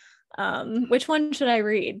one. Which one should I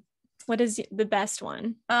read? What is the best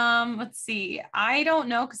one? Let's see. I don't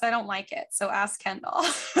know because I don't like it. So ask Kendall.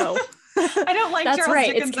 Oh, I don't like that's Charles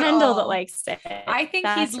right. Dickens it's Kendall that all. likes it. I think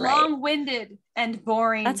he's long-winded and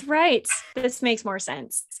boring. That's right. This makes more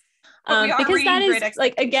sense. Because that is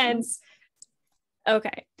like, again,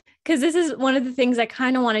 okay. Because this is one of the things I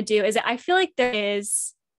kind of want to do is I feel like there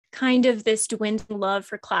is kind of this dwindling love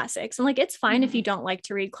for classics, and like it's fine if you don't like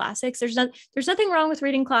to read classics. There's nothing wrong with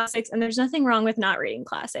reading classics, and there's nothing wrong with not reading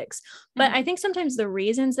classics. But I think sometimes the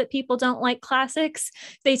reasons that people don't like classics,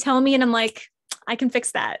 they tell me, and I'm like, I can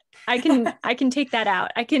fix that. I can take that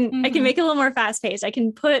out. I can make it a little more fast paced. I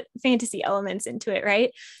can put fantasy elements into it,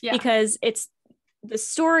 right? Yeah. Because it's the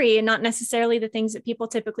story and not necessarily the things that people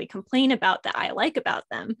typically complain about that I like about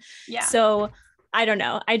them. Yeah. So I don't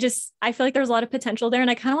know. I feel like there's a lot of potential there.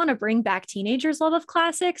 And I kind of want to bring back teenagers' love of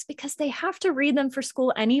classics because they have to read them for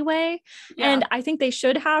school anyway. Yeah. And I think they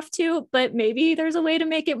should have to, but maybe there's a way to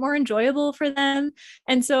make it more enjoyable for them.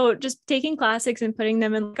 And so just taking classics and putting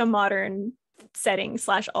them in like a modern setting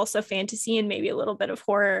 / also fantasy and maybe a little bit of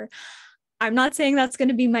horror. I'm not saying that's going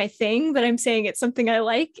to be my thing, but I'm saying it's something I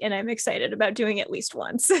like and I'm excited about doing at least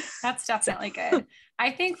once. That's definitely good. I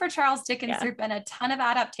think for Charles Dickens, there have been a ton of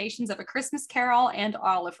adaptations of A Christmas Carol and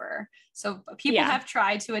Oliver. So people have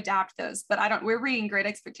tried to adapt those, but we're reading Great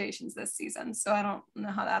Expectations this season. So I don't know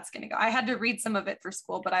how that's going to go. I had to read some of it for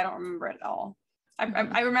school, but I don't remember it at all.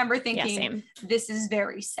 I remember thinking this is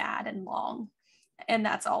very sad and long. And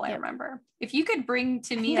that's all I remember. If you could bring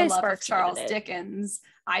to me a love of Charles Dickens,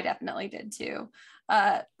 I definitely did too.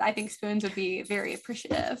 I think Spoons would be very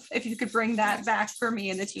appreciative if you could bring that back for me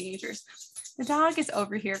and the teenagers. The dog is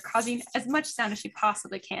over here causing as much sound as she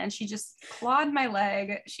possibly can. She just clawed my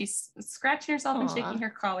leg. She's scratching herself and shaking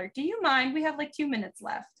her collar. Do you mind? We have like 2 minutes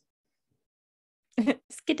left.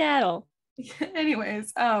 Skedaddle.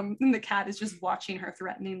 Anyways, and the cat is just watching her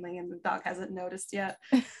threateningly and the dog hasn't noticed yet.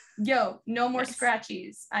 Yo, no more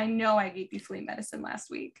scratchies. I know I gave you flea medicine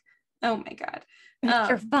last week. Oh my God.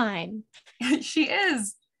 You're fine. She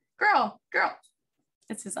is. Girl.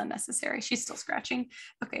 This is unnecessary. She's still scratching.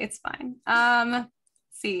 Okay, it's fine.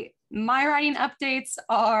 See, my writing updates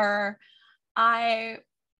are I've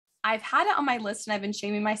had it on my list and I've been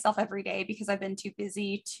shaming myself every day because I've been too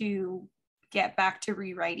busy to get back to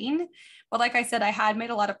rewriting. But like I said, I had made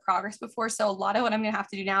a lot of progress before. So a lot of what I'm going to have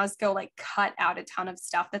to do now is go like cut out a ton of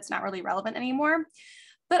stuff that's not really relevant anymore.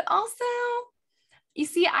 But also, you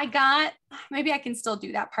see, maybe I can still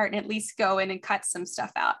do that part and at least go in and cut some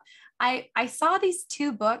stuff out. I saw these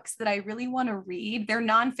 2 books that I really want to read. They're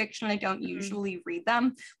nonfiction. I don't usually read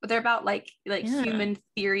them, but they're about like human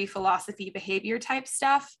theory, philosophy, behavior type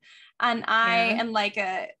stuff. And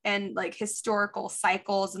and historical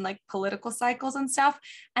cycles and like political cycles and stuff.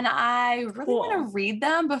 And I really want to read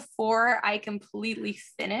them before I completely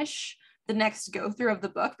finish the next go through of the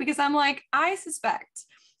book, because I'm like, I suspect,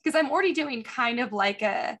 because I'm already doing kind of like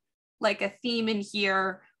a theme in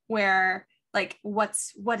here where like what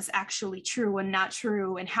is actually true and not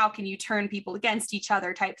true, and how can you turn people against each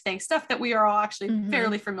other type thing, stuff that we are all actually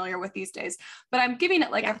fairly familiar with these days. But I'm giving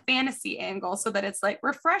it like a fantasy angle so that it's like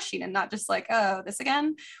refreshing and not just like, oh, this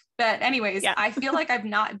again. But anyways, I feel like I've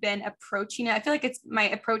not been approaching it. I feel like my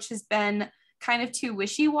approach has been kind of too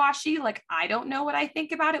wishy-washy. Like, I don't know what I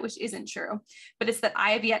think about it, which isn't true, but it's that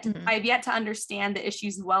I have yet to understand the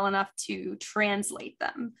issues well enough to translate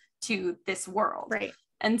them to this world. Right.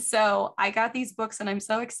 And so I got these books and I'm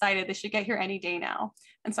so excited. They should get here any day now.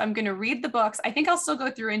 And so I'm going to read the books. I think I'll still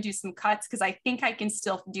go through and do some cuts because I think I can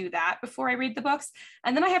still do that before I read the books.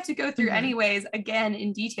 And then I have to go through anyways, again,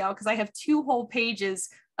 in detail, because I have 2 whole pages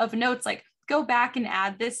of notes, like go back and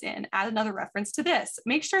add this in, add another reference to this,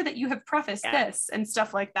 make sure that you have prefaced this and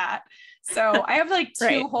stuff like that. So I have like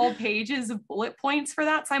 2 whole pages of bullet points for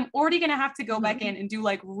that. So I'm already going to have to go back in and do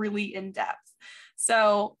like really in depth.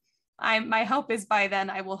 So my hope is by then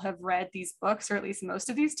I will have read these books, or at least most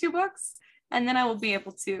of these 2 books, and then I will be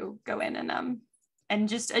able to go in and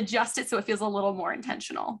just adjust it so it feels a little more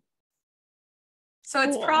intentional. So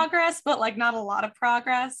it's progress, but like not a lot of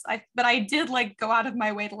progress. But I did like go out of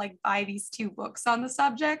my way to like buy these 2 books on the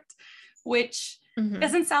subject, which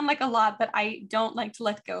doesn't sound like a lot, but I don't like to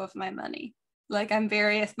let go of my money. Like I'm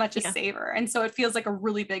very much a saver. And so it feels like a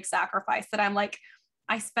really big sacrifice that I'm like,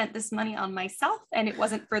 I spent this money on myself and it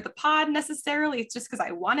wasn't for the pod necessarily. It's just because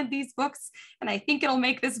I wanted these books and I think it'll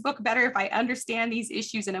make this book better if I understand these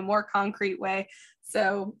issues in a more concrete way.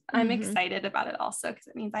 So I'm excited about it also because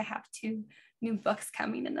it means I have 2 new books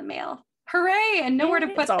coming in the mail. Hooray! And nowhere to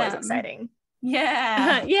put them. It's always exciting.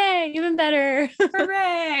 Yeah. Yay, even better.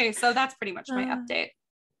 Hooray! So that's pretty much my update.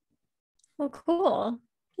 Well, cool.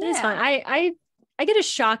 It is fun. I get a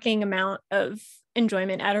shocking amount of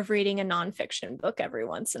enjoyment out of reading a nonfiction book every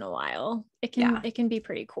once in a while. It can be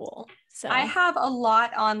pretty cool. So I have a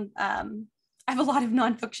lot of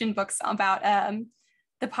nonfiction books about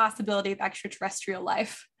the possibility of extraterrestrial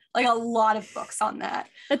life. Like a lot of books on that.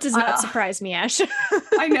 That does not surprise me, Ash.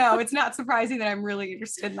 I know, it's not surprising that I'm really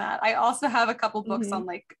interested in that. I also have a couple books on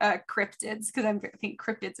like cryptids because I think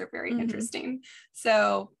cryptids are very interesting.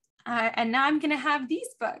 So and now I'm gonna have these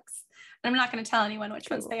books. I'm not going to tell anyone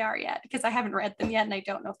which ones they are yet because I haven't read them yet and I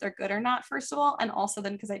don't know if they're good or not, first of all. And also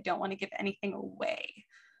then because I don't want to give anything away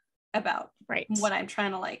about what I'm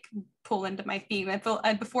trying to like pull into my theme.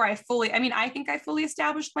 And before I think I fully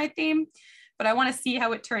established my theme, but I want to see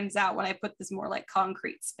how it turns out when I put this more like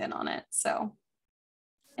concrete spin on it. So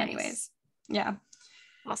anyways, yeah.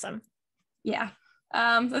 Awesome. Yeah.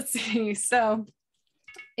 Let's see. So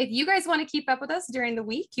if you guys want to keep up with us during the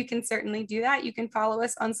week, you can certainly do that. You can follow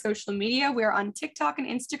us on social media. We're on TikTok and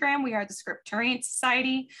Instagram. We are the Scripturient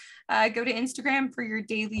Society. Go to Instagram for your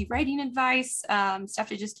daily writing advice, stuff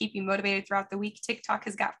to just keep you motivated throughout the week. TikTok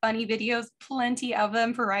has got funny videos, plenty of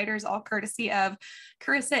them for writers, all courtesy of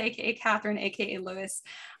Karissa, aka Catherine, aka Lewis.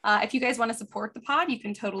 If you guys want to support the pod, you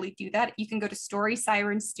can totally do that. You can go to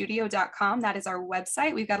storysirenstudio.com. That is our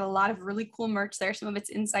website. We've got a lot of really cool merch there. Some of it's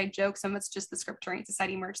inside jokes, some of it's just the Scripturient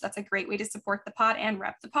Society merch. That's a great way to support the pod and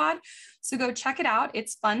rep the pod. So go check it out.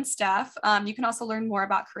 It's fun stuff. You can also learn more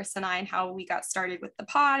about Karissa and I and how we got started with the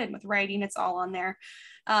pod and with writing. It's all on there.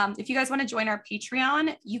 If you guys want to join our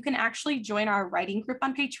Patreon, you can actually join our writing group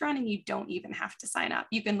on Patreon and you don't even have to sign up.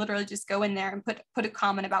 You can literally just go in there and put a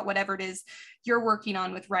comment about whatever it is you're working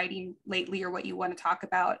on with writing lately or what you want to talk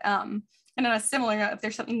about. And on a similar note, if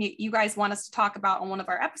there's something that you guys want us to talk about on one of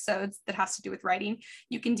our episodes that has to do with writing,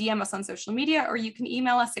 you can DM us on social media or you can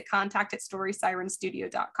email us at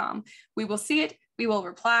contact@storysirenstudio.com. We will see it. We will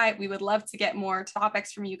reply. We would love to get more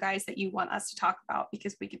topics from you guys that you want us to talk about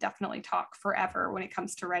because we could definitely talk forever when it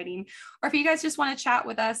comes to writing. Or if you guys just want to chat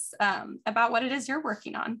with us about what it is you're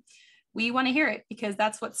working on, we want to hear it because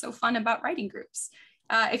that's what's so fun about writing groups.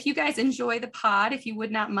 If you guys enjoy the pod, if you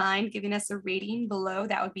would not mind giving us a rating below,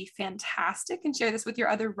 that would be fantastic. And share this with your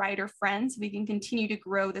other writer friends. We can continue to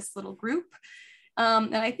grow this little group.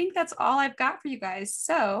 And I think that's all I've got for you guys.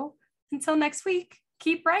 So until next week,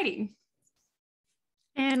 keep writing.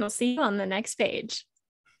 And we'll see you on the next page.